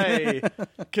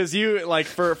 because you like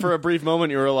for a brief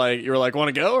moment you were like want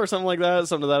to go or something like that,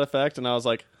 something to that effect, and I was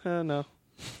like, no.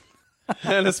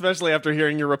 And especially after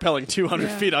hearing you're rappelling 200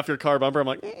 Yeah. feet off your car bumper, I'm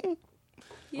like,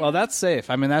 Well, that's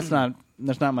safe. I mean, there's not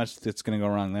much that's going to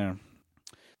go wrong there.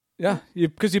 Yeah,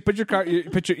 because you put your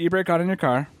e-brake on in your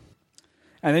car,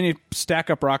 and then you stack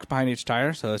up rocks behind each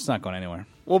tire, so it's not going anywhere.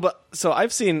 well, but so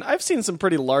I've seen some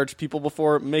pretty large people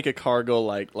before make a car go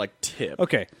like tip.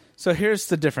 Okay, so here's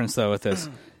the difference though with this: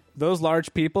 those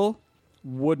large people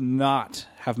would not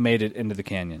have made it into the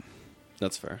canyon.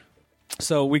 That's fair.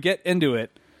 So we get into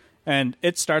it, and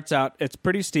it starts out. It's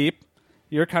pretty steep.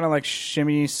 You're kind of like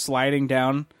shimmy sliding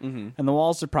down, and the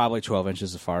walls are probably 12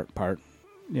 inches apart.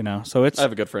 You know, so it's I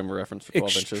have a good frame of reference for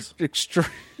 12 inches.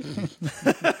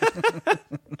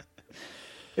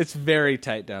 It's very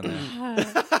tight down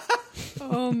there.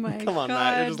 Oh my god! Come on,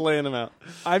 Matt, you're just laying them out.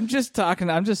 I'm just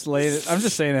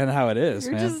saying it how it is,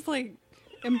 You're man. just like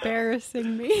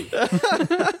embarrassing me.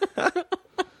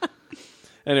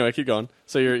 Anyway, keep going.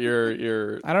 So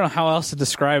you're I don't know how else to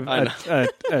describe I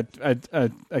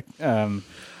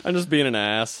I'm just being an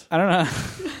ass. I don't know.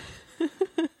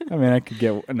 I mean, I could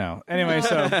get no. Anyway,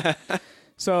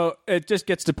 so it just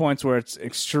gets to points where it's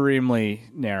extremely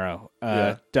narrow,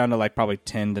 down to like probably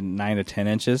 9 to 10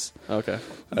 inches. Okay,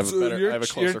 I have So I have a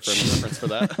closer frame of reference for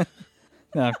that.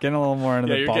 No, getting a little more into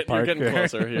Yeah, the you're ballpark. getting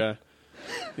closer. Yeah,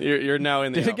 you're now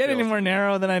in the. Did it get any outfield. more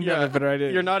narrow than I Yeah, have a better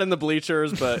idea? You're not in the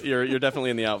bleachers, but you're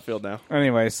definitely in the outfield now.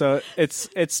 Anyway, so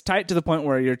it's tight to the point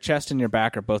where your chest and your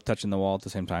back are both touching the wall at the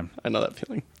same time. I know that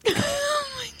feeling.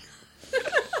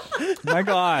 My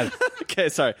God, Okay,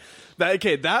 sorry.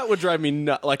 That would drive me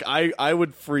nuts. Like I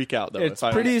would freak out though. it's if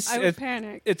I pretty. I would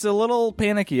panic. It's a little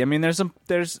panicky. I mean, there's some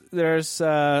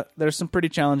pretty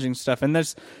challenging stuff, and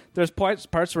there's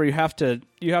parts where you have to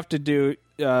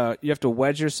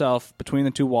wedge yourself between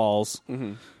the two walls,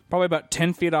 probably about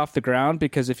 10 feet off the ground,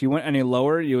 because if you went any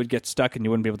lower, you would get stuck and you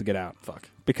wouldn't be able to get out. Fuck.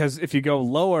 Because if you go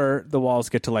lower, the walls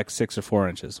get to like 6 or 4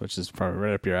 inches, which is probably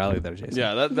right up your alley there, Jason.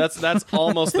 Yeah, that's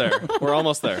almost there. We're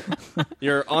almost there.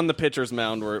 You're on the pitcher's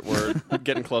mound. We're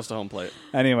getting close to home plate.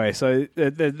 Anyway, so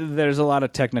there's a lot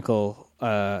of technical,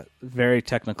 very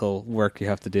technical work you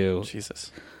have to do.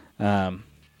 Jesus. Um,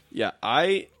 Yeah,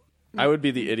 I would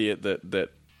be the idiot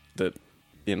that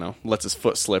lets his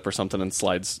foot slip or something and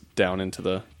slides down into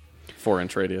the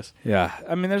 4-inch radius. Yeah,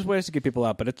 I mean, there's ways to get people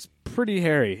out, but it's pretty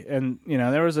hairy. And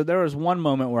there was one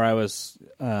moment where I was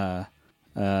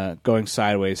going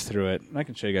sideways through it. And I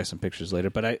can show you guys some pictures later.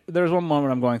 But there was one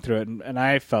moment I'm going through it, and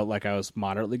I felt like I was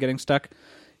moderately getting stuck.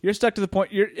 You're stuck to the point.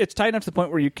 It's tight enough to the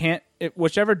point where you can't.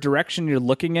 Whichever direction you're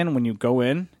looking in when you go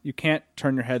in, you can't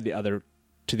turn your head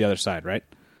to the other side, right?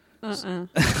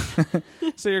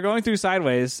 So you're going through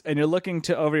sideways, and you're looking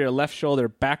over your left shoulder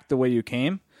back the way you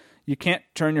came. You can't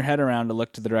turn your head around to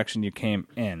look to the direction you came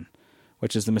in,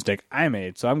 which is the mistake I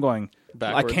made. So I'm going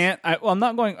Backwards? I can't. I'm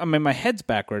not going. I mean, my head's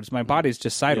backwards. My body's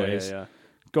just sideways, Yeah.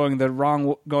 going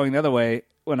the other way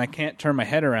when I can't turn my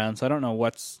head around. So I don't know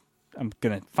I'm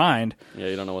gonna find. Yeah,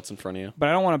 you don't know what's in front of you. But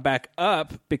I don't want to back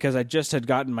up because I just had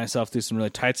gotten myself through some really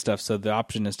tight stuff. So the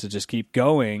option is to just keep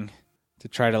going to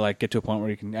try to like get to a point where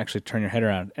you can actually turn your head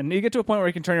around. And you get to a point where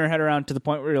you can turn your head around to the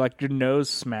point where like your nose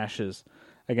smashes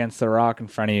against the rock in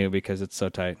front of you because it's so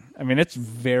tight. I mean, it's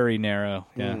very narrow.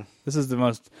 Yeah. This is the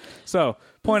most. So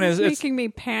point It's is, it's making me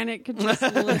panic just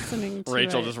listening to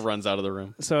Rachel it. just runs out of the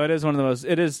room. so it is one of the most.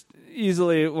 It is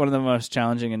easily one of the most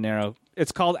challenging and narrow.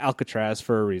 It's called Alcatraz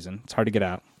for a reason. It's hard to get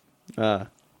out.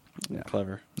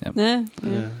 Clever. Yeah.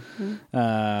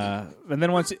 And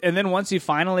then once you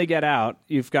finally get out,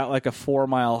 you've got like a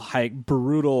 4-mile hike,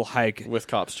 brutal hike With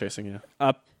cops chasing you.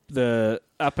 up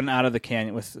and out of the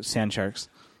canyon with sand sharks.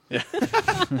 Yeah.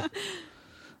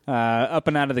 Up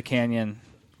and out of the canyon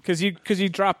because you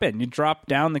drop in, you drop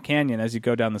down the canyon as you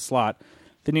go down the slot.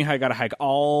 Then you got to hike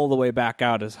all the way back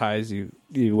out as high as you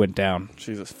went down,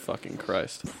 Jesus fucking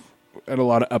Christ. and a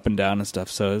lot of up and down and stuff.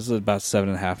 So this is about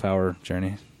 7.5 hour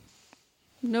journey.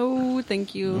 No,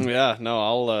 thank you. Yeah, no,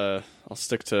 I'll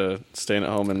stick to staying at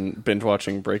home and binge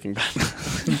watching Breaking Bad.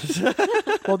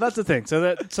 Well, that's the thing.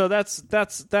 So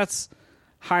that's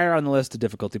higher on the list of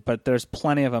difficulty, but there's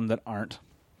plenty of them that aren't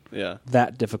Yeah.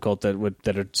 that difficult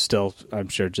that are still, I'm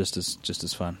sure, just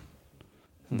as fun.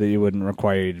 That you wouldn't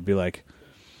require you to be like,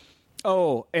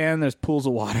 oh, and there's pools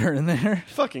of water in there.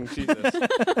 Fucking Jesus.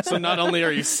 So not only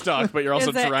are you stuck, but you're also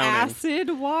Is it drowning. acid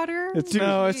water? It's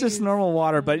just Jeez. normal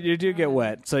water, but you do get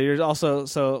wet. So you're also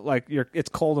it's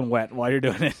cold and wet while you're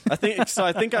doing it. I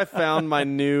think I found my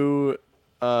new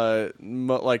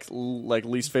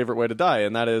least favorite way to die,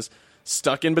 and that is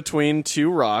stuck in between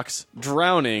two rocks,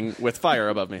 drowning with fire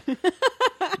above me.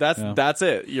 That's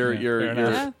it. fair You're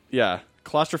enough. yeah.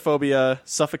 Claustrophobia,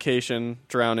 suffocation,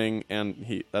 drowning, and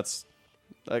heat.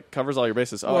 That covers all your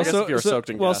bases. Oh, I guess if you're soaked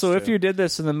in gas. if too. you did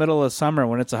this in the middle of summer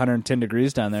when it's 110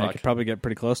 degrees down there, you Fuck. could probably get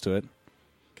pretty close to it.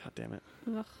 God damn it.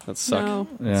 Ugh. That suck. No.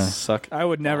 Yeah. Suck. I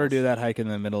would never do that hike in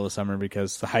the middle of summer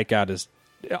because the hike out is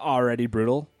already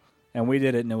brutal. And we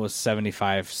did it and it was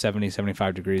 75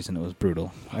 degrees and it was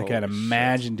brutal. I Holy can't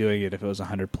imagine doing it if it was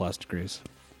 100 plus degrees.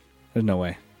 There's no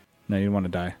way. No, you'd want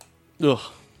to die. Ugh.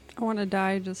 I want to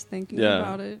die just thinking Yeah.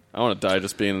 about it. I want to die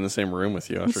just being in the same room with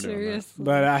you after doing that. Seriously.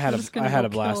 But I had We're just gonna a go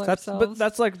blast. kill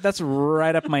That's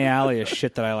right up my alley of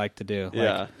shit that I like to do.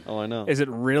 Yeah. Like, Oh, I know. is it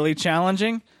really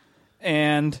challenging?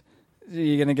 And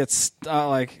you're gonna get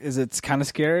is it kind of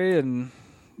scary? And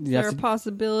Is you there have a to,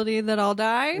 possibility that I'll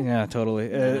die? yeah, totally.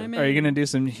 Then I'm Are you in. gonna do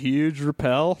some huge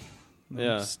rappel?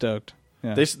 Yeah. I'm stoked.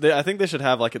 Yeah. I think they should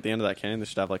have, like, at the end of that canyon, they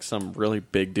should have, like, some really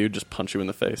big dude just punch you in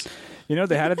the face. You know what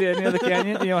they had at the end of the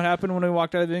canyon? You know what happened when we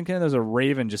walked out of the canyon? There was a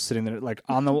raven just sitting there, like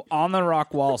on the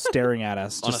rock wall, staring at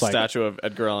us, On a just like. statue of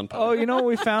Edgar Allan Poe. Oh, you know what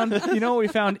we found? You know what we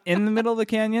found in the middle of the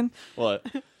canyon? What?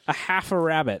 A half a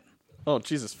rabbit. Oh,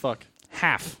 Jesus, fuck.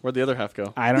 Half. Where'd the other half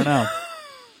go? I don't know.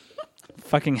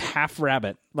 Fucking half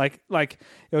rabbit. Like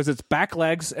it was its back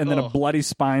legs and then a bloody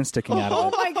spine sticking out Oh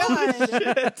of it. my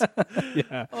god!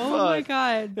 Yeah. Oh my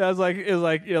god! It was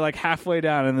like you're like halfway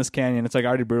down in this canyon. It's like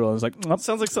already brutal. It's like oh,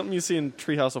 Sounds like something you see in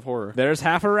Treehouse of Horror. there's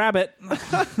half a rabbit.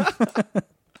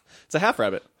 It's a half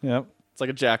rabbit. Yep. It's like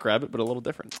a jackrabbit, but a little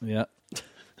different. Yep.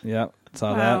 Yep.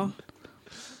 Saw Wow.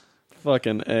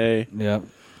 Fucking A. that. Yep.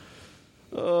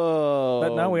 Oh.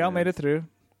 But no, we all man. made it through.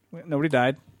 Nobody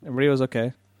died. Everybody was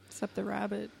okay. Except the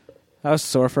rabbit. I was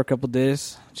sore for a couple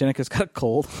days. Jenica's got a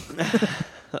cold.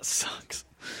 That sucks.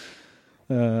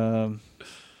 Anywho,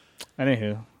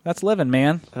 that's living,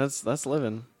 man. That's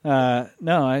living.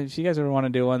 No, if you guys ever want to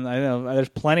do one, I know there's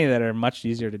plenty that are much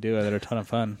easier to do that are a ton of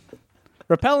fun.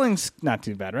 Rappelling's not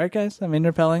too bad, right, guys? I mean,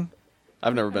 rappelling.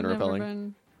 I've never been I've never rappelling.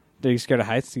 been- Are you scared of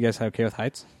heights? You guys okay with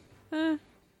heights? I'm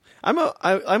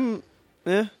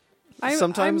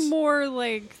Sometimes- I'm more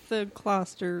like the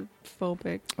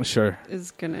claustrophobic Sure.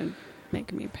 is gonna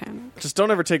make me panic. just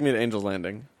don't ever take me to Angel's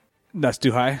Landing. That's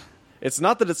too high. It's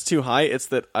not that it's too high. It's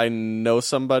that I know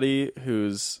somebody who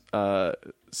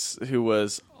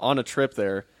was on a trip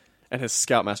there, and his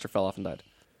Scoutmaster fell off and died.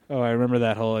 Oh, I remember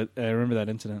that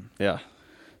incident. Yeah.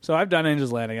 So I've done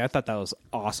Angel's Landing. I thought that was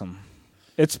awesome.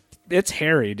 It's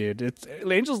hairy, dude.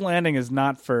 Angel's Landing is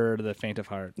not for the faint of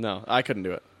heart. No, I couldn't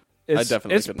do it. It's,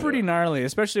 definitely it's couldn't do pretty it. gnarly,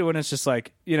 especially when it's just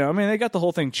like, I mean, they got the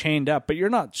whole thing chained up, but you're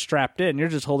not strapped in. You're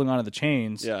just holding onto the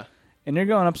chains. Yeah. And you're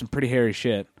going up some pretty hairy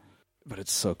shit. But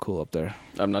it's so cool up there.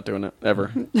 I'm not doing it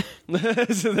ever.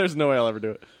 There's no way I'll ever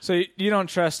do it. So you don't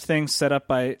trust things set up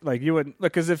by like you would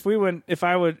because if we were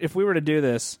to do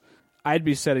this, I'd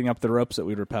be setting up the ropes that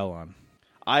we'd rappel on.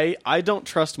 I don't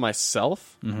trust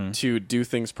myself to do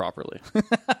things properly.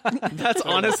 That's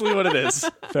honestly what it is.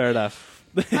 Fair enough.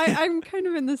 I'm kind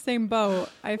of in the same boat.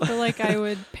 I feel like I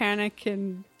would panic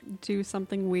and do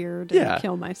something weird Yeah. and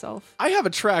kill myself. I have a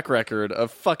track record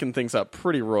of fucking things up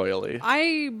pretty royally.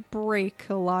 I break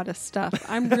a lot of stuff.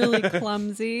 I'm really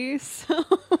clumsy. So.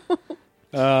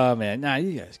 Oh man, nah,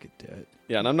 you guys could do it.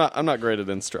 Yeah, and I'm not great at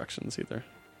instructions either.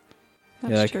 That's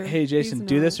You're like, true. hey Jason, He's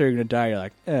do not. this or you're gonna die. You're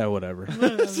like, whatever.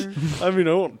 Whatever. I mean,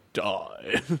 I won't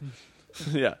die.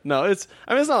 Yeah, no, it's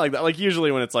not like that. Like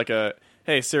usually when it's like a,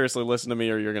 hey, seriously, listen to me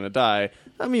or you're gonna die,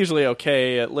 I'm usually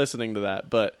okay at listening to that.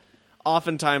 But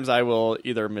oftentimes I will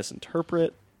either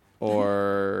misinterpret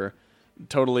or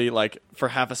totally, like, for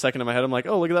half a second in my head, I'm like,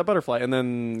 oh, look at that butterfly, and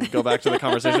then go back to the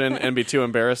conversation and be too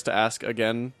embarrassed to ask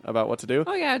again about what to do.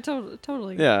 Oh yeah, I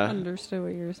totally Yeah. understood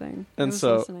what you were saying. I And was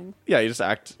so, listening. yeah, you just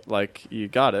act like you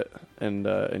got it, and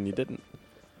you didn't.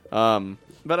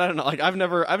 But I don't know. Like I've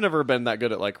never been that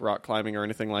good at like rock climbing or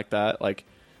anything like that. Like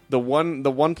the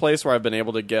one place where I've been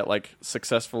able to get like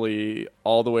successfully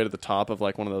all the way to the top of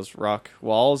like one of those rock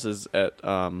walls is at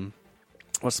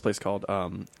what's the place called?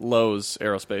 Lowe's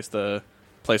Aerospace, the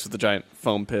place with the giant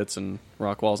foam pits and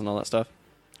rock walls and all that stuff.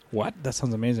 What? That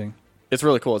sounds amazing. It's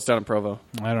really cool. It's down in Provo.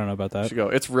 I don't know about You that. should go.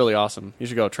 It's really awesome. You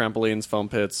should go. Trampolines, foam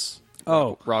pits,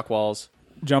 Oh, rock walls.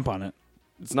 jump on it.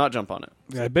 It's not jump on it.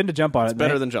 Yeah, I've been to jump on It's it.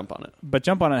 better than jump on it. But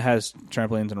jump on it has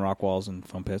trampolines and rock walls and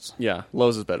foam pits. Yeah,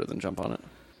 Lowe's is better than jump on it.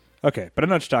 Okay, but I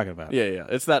know what you're talking about. Yeah.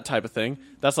 It's that type of thing.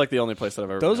 That's like the only place that I've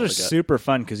ever Those been are able to get. super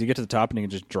fun because you get to the top and you can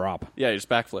just drop. Yeah, you just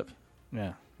backflip.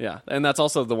 Yeah. Yeah, and that's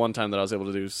also the one time that I was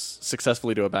able to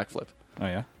successfully do a backflip. Oh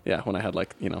yeah. Yeah, when I had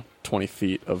like 20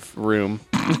 feet of room.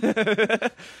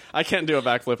 I can't do a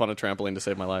backflip on a trampoline to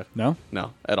save my life. No.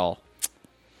 No, at all.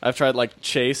 I've tried like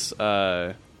Chase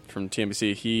from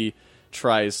TNBC. He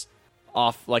tries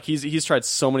off like he's tried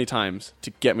so many times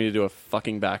to get me to do a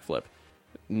fucking backflip.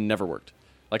 Never worked.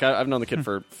 Like I've known the kid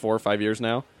for 4 or 5 years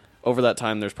now. Over that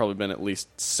time, there's probably been at least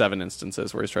 7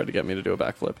 instances where he's tried to get me to do a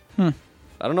backflip.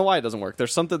 I don't know why it doesn't work.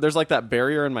 There's like that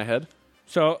barrier in my head.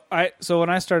 So when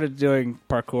I started doing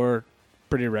parkour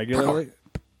pretty regularly,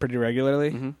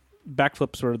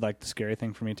 backflips were like the scary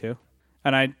thing for me too.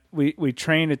 And we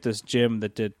trained at this gym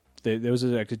that did. There was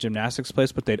like a gymnastics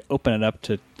place, but they'd open it up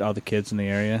to all the kids in the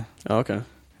area. Oh, okay.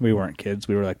 We weren't kids.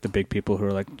 We were like the big people who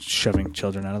were like shoving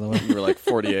children out of the way. You were like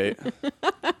 48.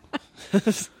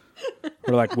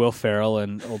 We're like Will Ferrell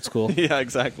and Old School. Yeah,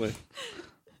 exactly.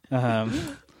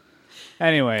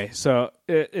 Anyway, so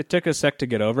it took a sec to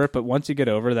get over it, but once you get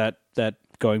over that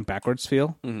going backwards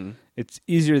feel, it's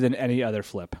easier than any other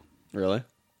flip. Really?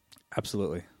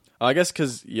 Absolutely. I guess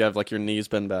because you have like your knees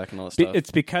bend back and all that stuff. It's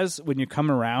because when you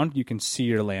come around, you can see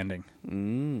your landing.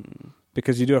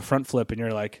 Because you do a front flip and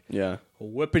you're like Yeah.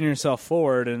 whipping yourself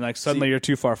forward, and like suddenly you're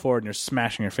too far forward and you're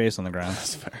smashing your face on the ground.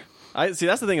 That's fair. That's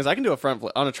the thing is I can do a front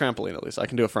flip on a trampoline at least. I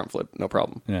can do a front flip, no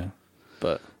problem. Yeah.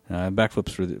 But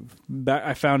Backflips were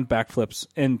I found backflips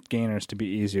in gainers to be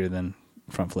easier than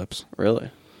front flips.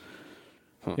 really,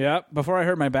 Yeah, before I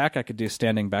hurt my back, I could do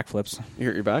standing backflips you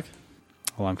hurt your back?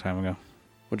 a long time ago.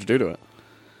 What'd you do to it?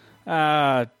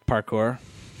 Parkour.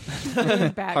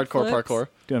 Hardcore parkour.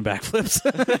 Doing backflips.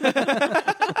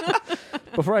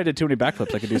 Before I did too many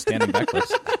backflips, I could do standing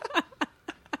backflips.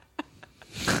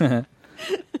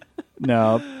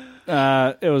 No,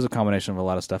 it was a combination of a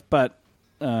lot of stuff, but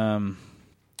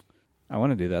I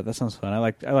want to do that. That sounds fun. I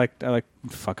like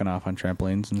fucking off on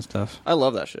trampolines and stuff. I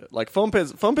love that shit. Like foam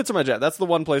pits are my jam. That's the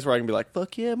one place where I can be like,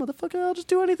 fuck yeah, motherfucker, I'll just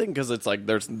do anything because it's like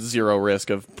there's zero risk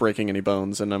of breaking any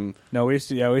bones, and I'm No, we used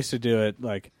to do it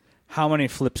like, how many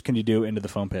flips can you do into the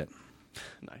foam pit?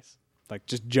 nice. Like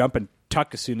just jump and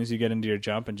tuck as soon as you get into your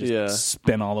jump and just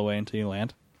spin all the way until you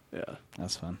land. Yeah.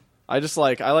 That's fun. I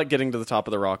like getting to the top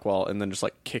of the rock wall and then just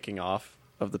like kicking off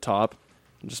of the top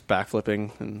and just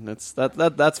backflipping, and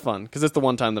that's fun because it's the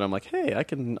one time that I'm like, hey, I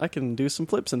can do some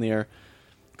flips in the air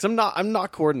because I'm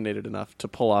not coordinated enough to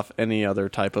pull off any other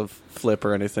type of flip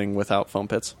or anything without foam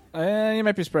pits. You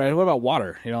might be surprised. What about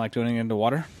water? You don't like doing it into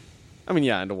water? I mean,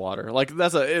 yeah, into water. Like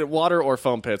that's water or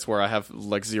foam pits where I have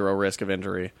like zero risk of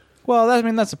injury. Well,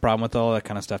 that's the problem with all that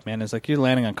kind of stuff, man. Is like you're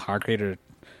landing on concrete or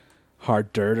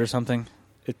hard dirt or something.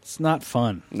 It's not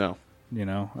fun. No, You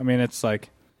know, I mean, it's like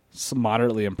it's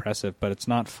moderately impressive, but it's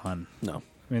not fun. no.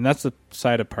 I mean, that's the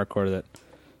side of parkour that,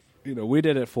 we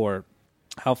did it for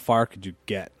how far could you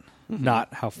get,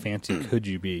 not how fancy could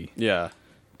you be. Yeah,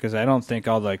 Because I don't think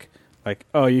all like,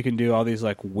 oh, you can do all these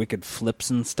like wicked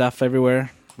flips and stuff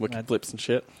everywhere. wicked flips and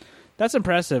shit. That's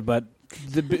impressive, but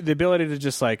the ability to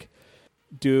just like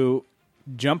do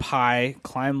jump high,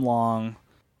 climb long,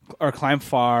 or climb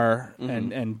far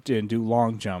and do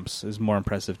long jumps is more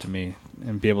impressive to me,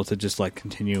 and be able to just like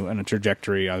continue on a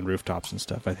trajectory on rooftops and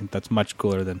stuff. I think that's much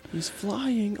cooler than He's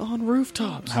flying on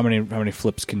rooftops. how many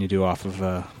flips can you do off of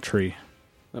a tree.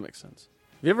 That makes sense.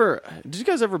 Did you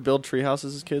guys ever build tree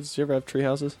houses as kids? Did you ever have tree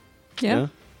houses? Yeah.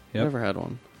 Yep. Never had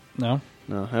one. No,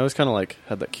 No, I always kind of like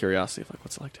had that curiosity of like,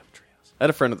 what's it like to have a tree house? I had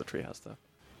a friend at the tree house though,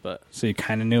 but so you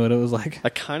kind of knew what it was like. I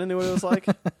kind of knew what it was like,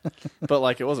 but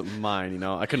like it wasn't mine, you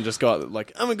know. I couldn't just go out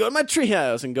like I'm gonna go to my tree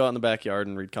house and go out in the backyard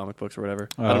and read comic books or whatever.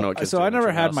 I don't know what kids So do I in a never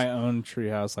tree had house. my own tree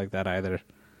house like that either.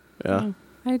 Yeah,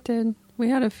 I did. We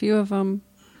had a few of them.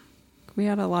 We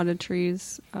had a lot of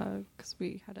trees because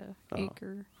we had a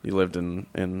acre. you lived in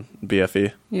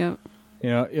BFE. Yep. You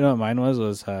know what mine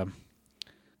was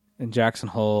in Jackson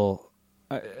Hole.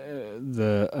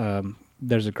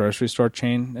 There's a grocery store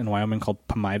chain in Wyoming called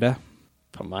Pomida.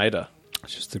 Pomida.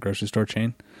 It's just the grocery store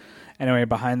chain. Anyway,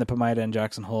 behind the Pomida in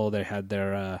Jackson Hole, they had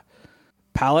their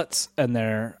pallets and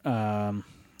their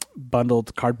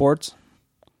bundled cardboards.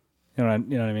 You know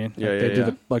what I mean? Yeah, Like, yeah, they do yeah.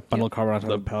 the like bundled cardboard on top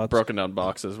The of the pallets. broken down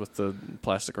boxes with the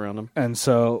plastic around them. And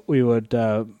so we would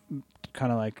kind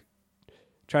of like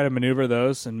try to maneuver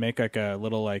those and make like a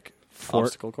little like fort.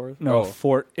 Obstacle course. No,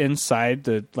 fort inside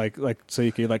the like so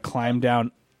you could like climb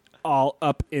down all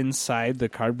up inside the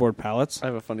cardboard pallets. I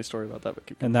have a funny story about that, but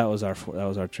keep going. And that was our treehouse.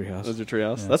 That was your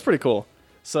treehouse. Yeah. That's pretty cool.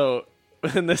 So,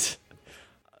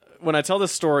 when I tell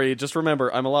this story, just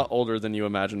remember I'm a lot older than you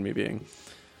imagine me being.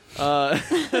 No,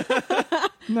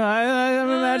 I'm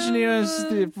imagining you as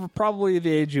probably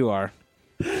the age you are.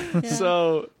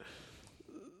 So,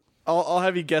 I'll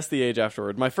have you guess the age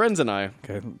afterward. My friends and I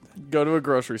Okay. go to a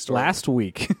grocery store. Last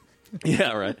week.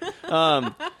 Yeah, right.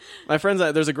 My friends,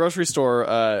 there's a grocery store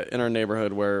in our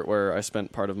neighborhood where I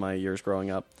spent part of my years growing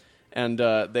up, and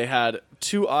they had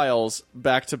 2 aisles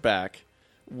back to back,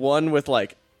 one with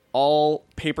like all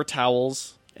paper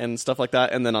towels and stuff like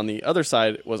that, and then on the other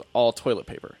side was all toilet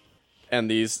paper. And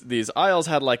these aisles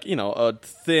had like, you know, a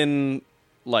thin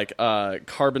like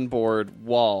carbon board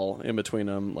wall in between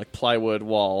them, like plywood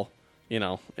wall, you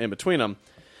know, in between them,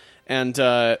 and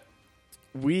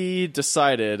we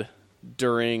decided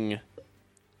it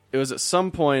was at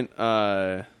some point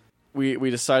we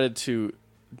decided to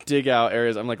dig out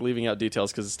areas. I'm like leaving out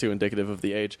details because it's too indicative of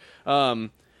the age. But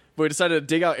we decided to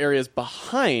dig out areas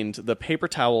behind the paper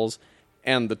towels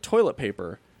and the toilet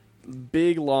paper,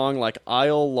 big long like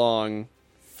aisle long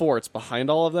forts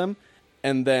behind all of them.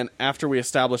 And then after we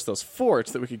established those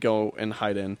forts that we could go and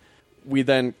hide in, we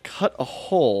then cut a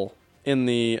hole in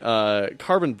the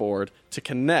carbon board to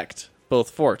connect both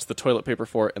forts, the toilet paper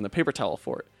fort and the paper towel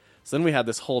fort. So then we had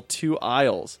this whole 2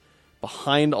 aisles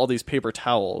behind all these paper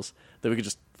towels that we could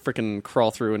just freaking crawl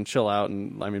through and chill out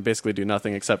and, I mean, basically do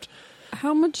nothing except...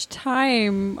 How much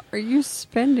time are you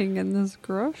spending in this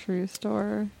grocery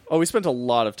store? Oh, we spent a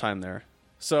lot of time there.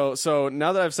 So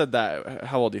now that I've said that,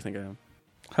 how old do you think I am?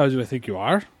 How do I think you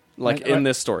are? Like, in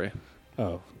this story.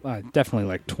 Oh, definitely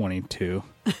like 22.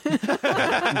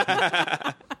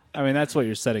 I mean, that's what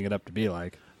you're setting it up to be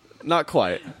like. Not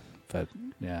quite. But,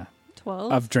 yeah.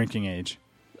 12? Of drinking age.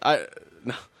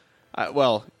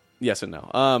 Well, yes and no.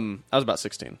 I was about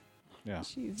 16. Yeah.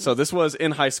 Jesus. So this was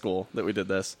in high school that we did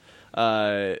this.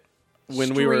 When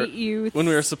Street we were youth. when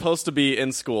we were supposed to be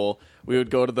in school, we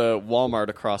would go to the Walmart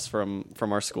across from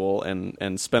our school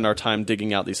and spend our time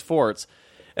digging out these forts,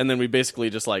 and then we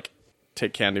basically just like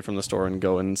take candy from the store and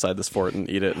go inside this fort and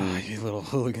eat it and You little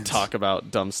hooligans. talk about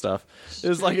dumb stuff. It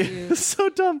was like Street youth. it's so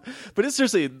dumb, but it's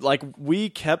seriously like we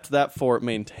kept that fort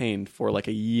maintained for like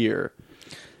a year.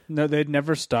 No, they'd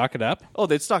never stock it up. Oh,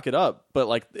 they'd stock it up, but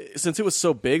like since it was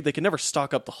so big, they could never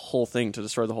stock up the whole thing to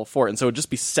destroy the whole fort, and so it would just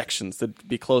be sections that'd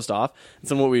be closed off. And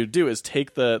so what we would do is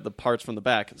take the parts from the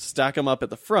back, stack them up at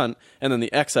the front, and then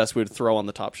the excess we'd throw on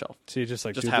the top shelf. So you just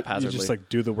like Just you haphazardly. just like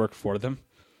do the work for them.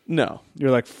 No,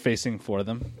 You're like facing for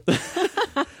them.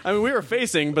 I mean we were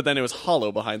facing, but then it was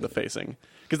hollow behind the facing.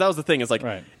 Because that was the thing, is like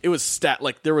Right. it was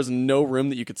like there was no room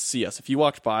that you could see us. If you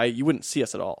walked by, you wouldn't see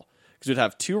us at all. Because we'd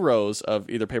have 2 rows of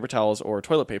either paper towels or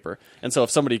toilet paper. And so if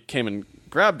somebody came and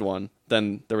grabbed one,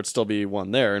 then there would still be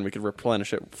one there, and we could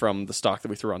replenish it from the stock that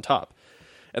we threw on top.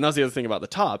 And that was the other thing about the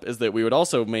top, is that we would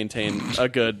also maintain a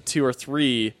good 2 or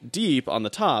 3 deep on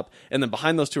the top, and then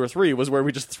behind those 2 or 3 was where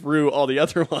we just threw all the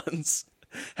other ones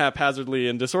haphazardly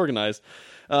and disorganized.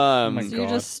 So you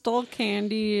just stole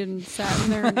candy and sat in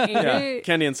there and ate it?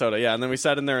 Candy and soda, yeah. And then we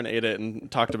sat in there and ate it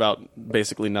and talked about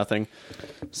basically nothing.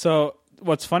 So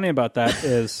what's funny about that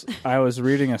is I was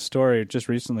reading a story just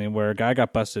recently where a guy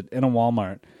got busted in a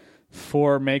Walmart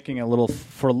for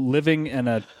living in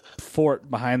a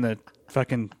fort behind the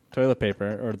fucking toilet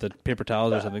paper or the paper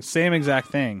towels or something. Same exact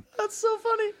thing. That's so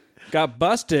funny. Got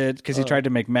busted because he tried to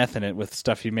make meth in it with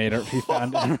stuff he made or he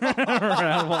found around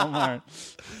Walmart.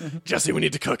 Jesse, we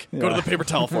need to cook. Go to the paper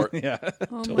towel fort. Yeah.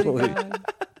 Oh Totally. my god.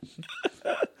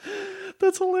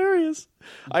 That's hilarious.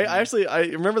 I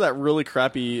remember that really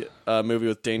crappy movie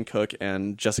with Dane Cook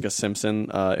and Jessica Simpson,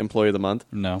 Employee of the Month.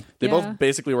 No. They Yeah. both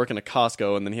basically work in a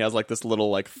Costco, and then he has like this little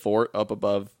like fort up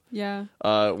above Yeah.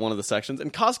 one of the sections.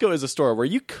 And Costco is a store where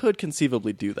you could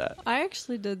conceivably do that. I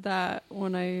actually did that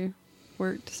when I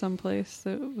worked someplace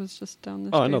that was just down the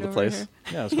street. Oh, I know the over place. here.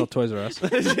 Yeah, it's called Toys R Us.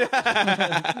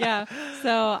 Yeah.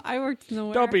 So I worked in the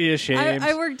warehouse. Don't be ashamed.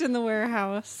 I worked in the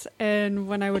warehouse, and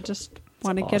when I would just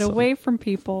want to get awesome. away from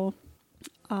people,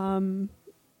 on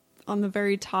the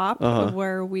very top of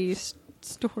where we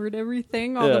stored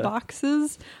everything, all Yeah. the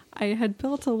boxes, I had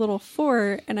built a little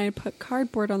fort, and I put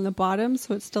cardboard on the bottom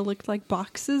so it still looked like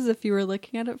boxes if you were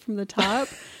looking at it from the top.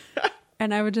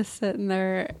 And I would just sit in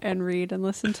there and read and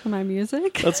listen to my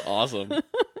music. That's awesome.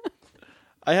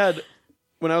 I had,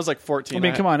 when I was like 14. I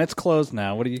mean, come on, it's closed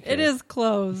now. What do you care? It is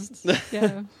closed.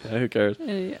 Yeah. Yeah, who cares?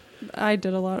 I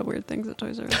did a lot of weird things at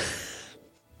Toys R Us.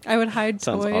 I would hide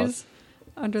Sounds toys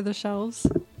under the shelves,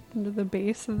 under the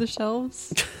base of the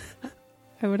shelves.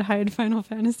 I would hide Final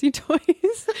Fantasy toys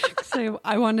because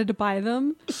I wanted to buy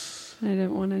them, and I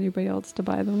didn't want anybody else to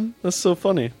buy them. That's so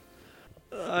funny.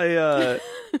 I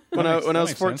when I was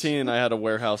makes 14, I had a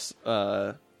warehouse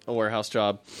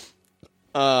job,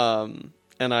 and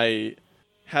I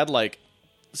had like,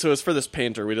 so it was for this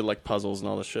painter. We did like puzzles and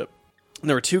all this shit. And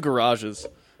there were 2 garages,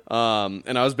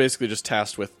 and I was basically just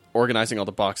tasked with organizing all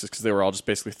the boxes because they were all just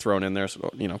basically thrown in there, so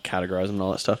categorize them and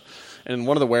all that stuff. And in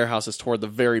one of the warehouses toward the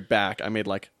very back, I made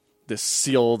like this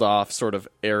sealed off sort of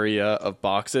area of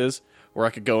boxes where I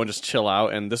could go and just chill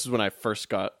out. And this is when I first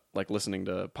got like listening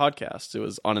to podcasts. It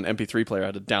was on an MP3 player. I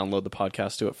had to download the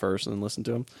podcast to it first and then listen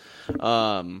to them.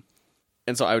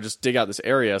 And so I would just dig out this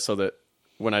area so that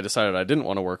when I decided I didn't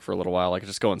want to work for a little while, I could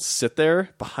just go and sit there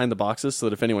behind the boxes so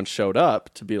that if anyone showed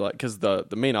up to be like, because the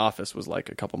main office was like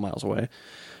a couple miles away.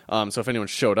 So if anyone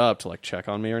showed up to like check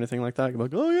on me or anything like that, I'd be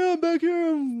like, oh yeah, I'm back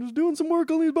here. I'm just doing some work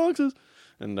on these boxes.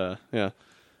 And yeah,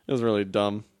 it was really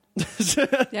dumb.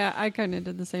 Yeah, I kind of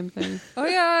did the same thing. Oh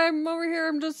yeah, I'm over here.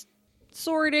 I'm just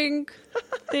sorting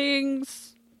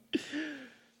things.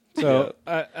 So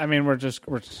I mean, we're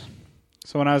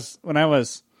so when I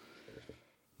was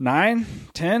 9,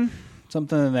 10,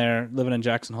 something in there, living in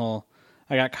Jackson Hole,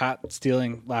 I got caught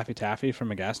stealing Laffy Taffy from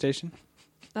a gas station.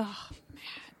 Oh,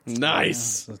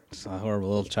 Nice. It's a horrible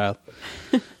little child.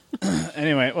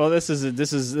 Anyway, well, this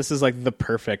is like the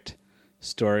perfect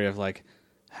story of like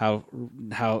how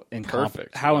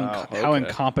Perfect. Wow, okay.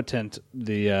 incompetent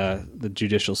the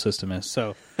judicial system is.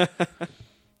 So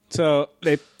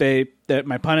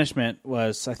my punishment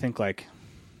was, I think, like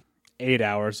 8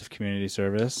 hours of community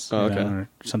service. Oh, okay. Or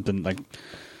something like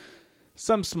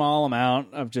some small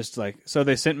amount of just like, so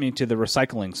they sent me to the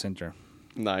recycling center.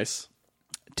 Nice.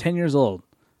 10 years old,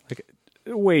 like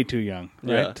way too young,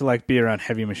 right? Yeah. To like be around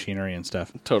heavy machinery and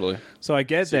stuff. Totally. So I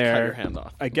get So you there. cut your hand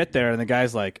off. I get there, and the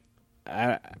guy's like,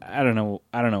 I don't know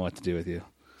what to do with you.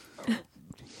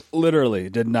 Literally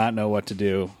did not know what to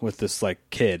do with this like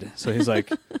kid. So he's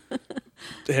like,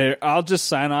 here, I'll just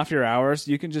sign off your hours.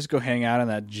 You can just go hang out in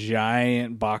that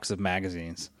giant box of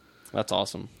magazines. That's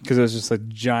awesome. Because it was just a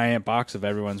giant box of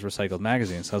everyone's recycled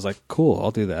magazines. So I was like, cool,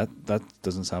 I'll do that. That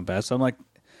doesn't sound bad. So I'm like,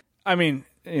 I mean,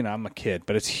 I'm a kid,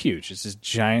 but it's huge. It's this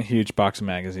giant, huge box of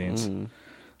magazines.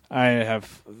 I have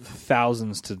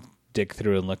thousands to dig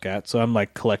through and look at. So I'm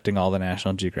like collecting all the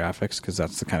National Geographics because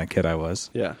that's the kind of kid I was.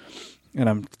 Yeah. And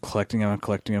I'm collecting them,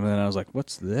 and then I was like,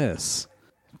 what's this?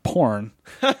 Porn.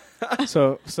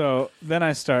 so then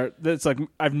I start. It's like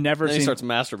I've never Then seen. he starts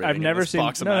masturbating. I've never in this seen.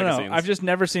 box of No. magazines. I've just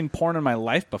never seen porn in my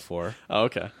life before. Oh,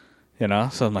 okay.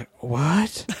 So I'm like,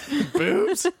 what?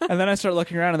 Boobs. And then I start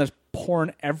looking around, and there's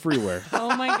porn everywhere.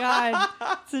 Oh my god,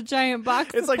 it's a giant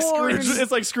box. It's of like porn. Scrooge.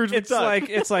 It's like Scrooge It's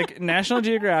McDuck. like National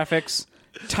Geographics,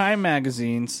 Time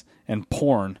magazines, and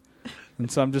porn.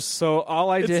 And so I'm just all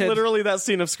I It's did. literally that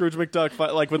scene of Scrooge McDuck,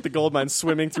 like with the gold mine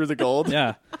swimming through the gold.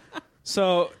 Yeah.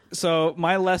 So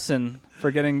my lesson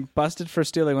for getting busted for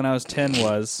stealing when I was 10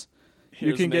 was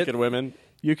Here's naked women.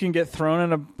 you can get thrown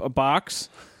in a box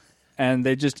and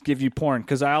they just give you porn.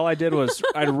 Because all I did was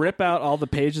I'd rip out all the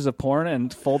pages of porn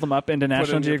and fold them up into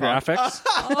National in your pocket.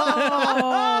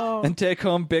 Geographics and take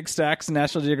home big stacks of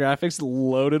National Geographics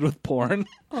loaded with porn.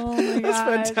 Oh my god, That's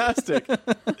fantastic.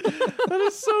 That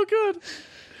is so good.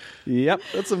 Yep.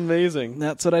 That's amazing.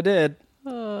 That's what I did.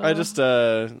 I just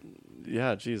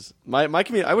Yeah, geez. My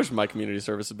community. I wish my community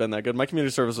service had been that good. My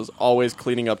community service was always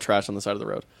cleaning up trash on the side of the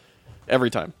road, every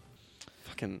time.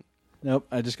 Fucking. Nope.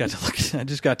 I just got to look. I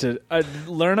just got to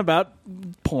learn about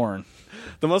porn.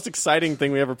 The most exciting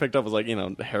thing we ever picked up was like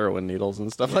heroin needles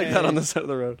and stuff like that on the side of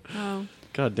the road. Oh,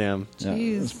 God damn. Yeah,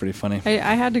 Jeez. it was pretty funny.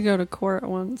 I had to go to court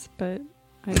once, but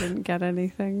I didn't get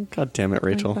anything. God damn it,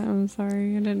 Rachel. I'm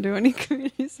sorry, I didn't do any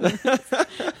community service,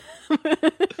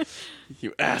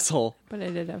 You asshole. but I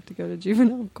did have to go to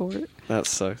juvenile court. That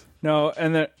sucks. No,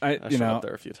 and then I showed up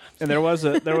there a few times. and there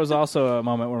was also a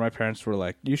moment where my parents were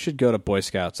like, "You should go to Boy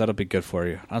Scouts. That'll be good for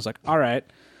you." I was like, "All right."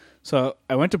 So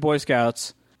I went to Boy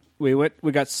Scouts. We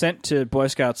got sent to Boy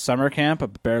Scouts summer camp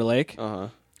at Bear Lake,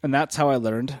 and that's how I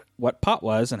learned what pot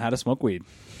was and how to smoke weed.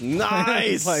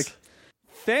 Nice. Like,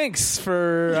 thanks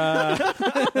for.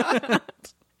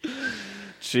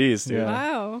 Jeez, dude. Yeah.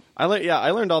 Wow. I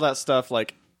learned all that stuff,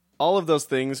 like all of those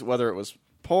things, whether it was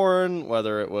porn,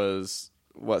 whether it was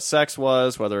what sex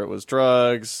was, whether it was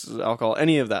drugs, alcohol,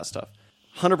 any of that stuff.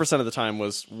 100% of the time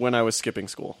was when I was skipping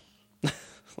school.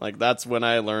 Like that's when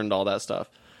I learned all that stuff.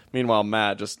 Meanwhile,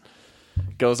 Matt just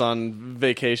goes on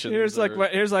vacation. Here's like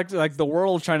the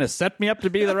world trying to set me up to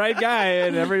be the right guy,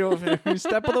 and every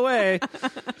step of the way.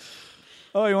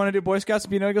 Oh, you want to do Boy Scouts and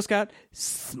be an Eagle Scout?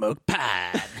 Smoke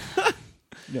pot.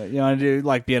 You want to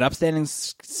do be an upstanding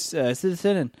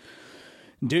citizen and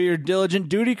do your diligent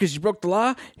duty because you broke the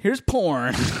law? Here's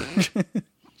porn.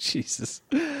 Jesus.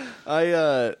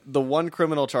 The one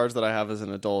criminal charge that I have as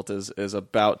an adult is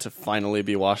about to finally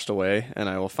be washed away, and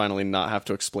I will finally not have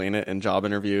to explain it in job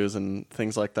interviews and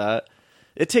things like that.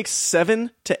 It takes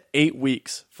 7 to 8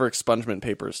 weeks for expungement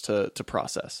papers to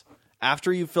process.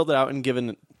 After you've filled it out and given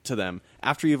it to them,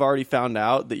 after you've already found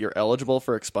out that you're eligible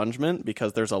for expungement,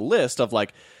 because there's a list of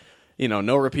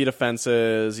no repeat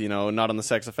offenses, not on the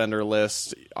sex offender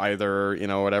list either,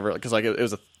 whatever, because it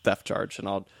was a theft charge. And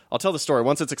I'll tell the story.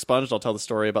 Once it's expunged, I'll tell the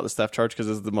story about this theft charge because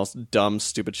it's the most dumb,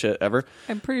 stupid shit ever.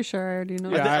 I'm pretty sure I already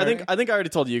know. I think I already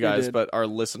told you guys, did. but our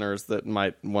listeners that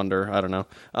might wonder, I don't know.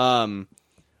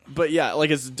 But yeah,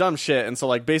 it's dumb shit. And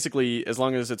so basically, as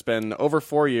long as it's been over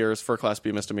 4 years for a Class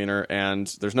B misdemeanor and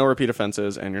there's no repeat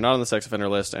offenses and you're not on the sex offender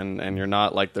list and you're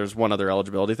not there's one other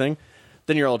eligibility thing,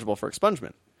 then you're eligible for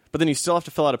expungement. But then you still have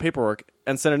to fill out a paperwork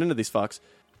and send it into these fucks.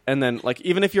 And then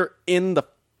even if you're in the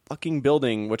fucking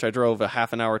building, which I drove a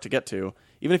half an hour to get to,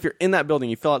 even if you're in that building,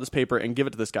 you fill out this paper and give it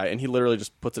to this guy and he literally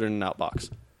just puts it in an outbox.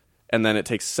 And then it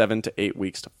takes 7 to 8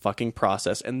 weeks to fucking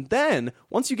process. And then,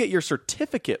 once you get your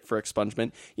certificate for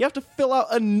expungement, you have to fill out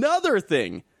another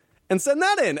thing and send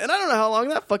that in. And I don't know how long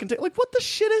that fucking takes. What the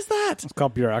shit is that? It's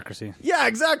called bureaucracy. Yeah,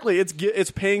 exactly.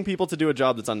 It's paying people to do a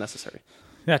job that's unnecessary.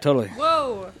 Yeah, totally.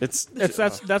 Whoa. That's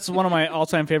one of my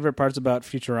all-time favorite parts about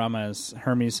Futurama is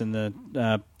Hermes and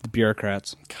the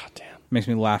bureaucrats. God damn. Makes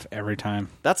me laugh every time.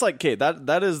 That's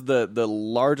that is the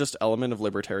largest element of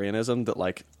libertarianism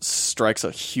that strikes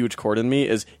a huge chord in me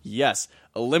is yes,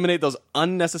 eliminate those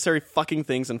unnecessary fucking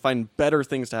things and find better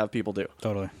things to have people do.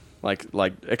 Totally. Like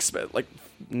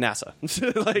NASA.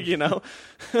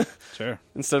 Sure.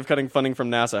 Instead of cutting funding from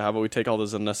NASA, how about we take all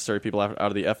those unnecessary people out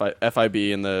of the FIB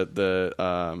and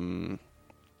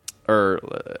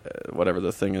whatever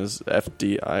the thing is,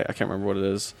 FD. I can't remember what it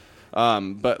is.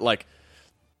 But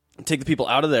take the people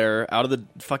out of there, out of the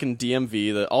fucking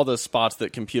DMV, all those spots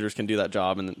that computers can do that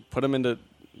job, and then put them into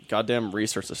goddamn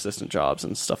research assistant jobs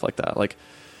and stuff like that.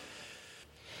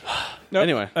 Nope,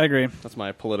 anyway, I agree. That's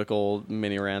my political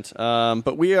mini rant.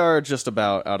 But we are just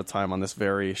about out of time on this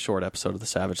very short episode of the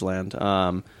Savage Land.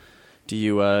 Do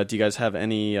you guys have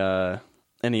any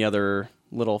other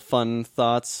little fun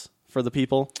thoughts for the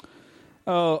people?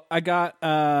 Oh, I got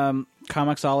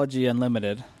Comixology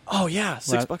Unlimited. Oh yeah,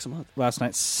 $6 a month last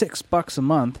night. $6 a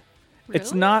month. Really?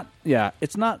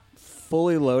 It's not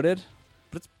fully loaded,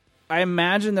 but I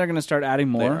imagine they're going to start adding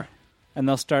more. They are. And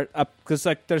they'll start up because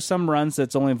there's some runs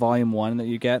that's only volume 1 that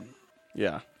you get.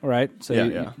 Yeah. Right. So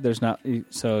yeah. There's not.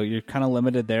 So you're kind of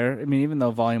limited there. I mean, even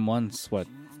though volume 1's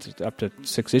up to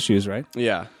 6 issues, right?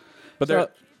 Yeah. But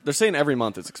they're saying every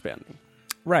month it's expanding.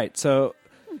 Right. So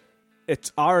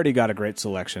it's already got a great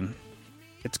selection.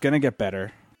 It's going to get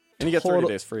better. And you get 30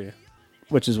 days free.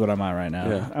 Which is what I'm at right now.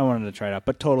 Yeah. I wanted to try it out,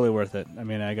 but totally worth it. I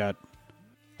mean, I got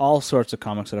all sorts of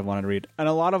comics that I've wanted to read. And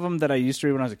a lot of them that I used to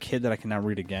read when I was a kid that I can now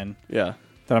read again. Yeah.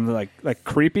 That I'm like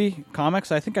creepy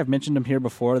comics. I think I've mentioned them here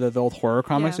before. They're the old horror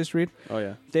comics I used to read. Oh,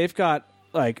 yeah. They've got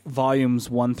volumes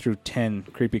 1 through 10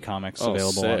 creepy comics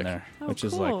available sick. on there. Which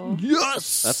is cool.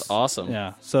 yes! That's awesome.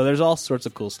 Yeah. So there's all sorts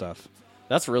of cool stuff.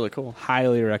 That's really cool.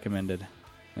 Highly recommended.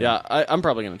 Yeah, I'm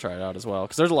probably going to try it out as well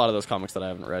because there's a lot of those comics that I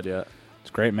haven't read yet. It's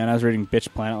great, man. I was reading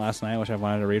Bitch Planet last night, which I've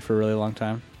wanted to read for a really long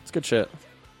time. It's good shit.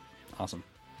 Awesome.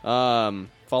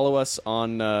 Follow us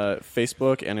on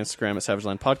Facebook and Instagram at Savage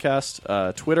Land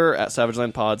Podcast, Twitter at Savage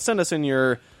Land Pod. Send us in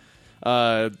your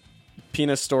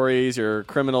penis stories, your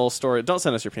criminal story. Don't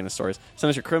send us your penis stories. Send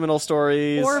us your criminal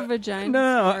stories. Or vagina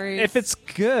No, stories. if it's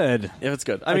good. If it's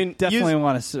good. I mean, definitely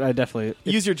want to. I definitely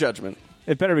use your judgment.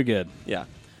 It better be good. Yeah.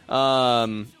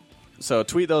 So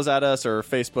tweet those at us or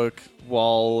Facebook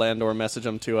wall and or message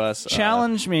them to us.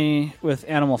 Challenge me with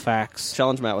animal facts,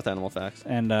 Challenge Matt with animal facts.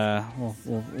 and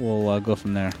we'll go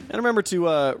from there. And remember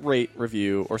to rate,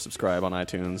 review, or subscribe on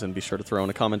iTunes, and be sure to throw in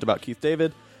a comment about Keith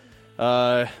David.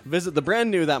 Visit the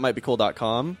brand new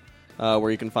thatmightbecool.com,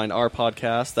 where you can find our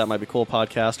podcast, That Might Be Cool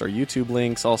podcast, our YouTube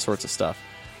links, all sorts of stuff.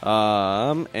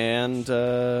 And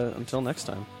until next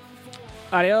time.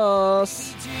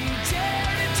 Adios. DJ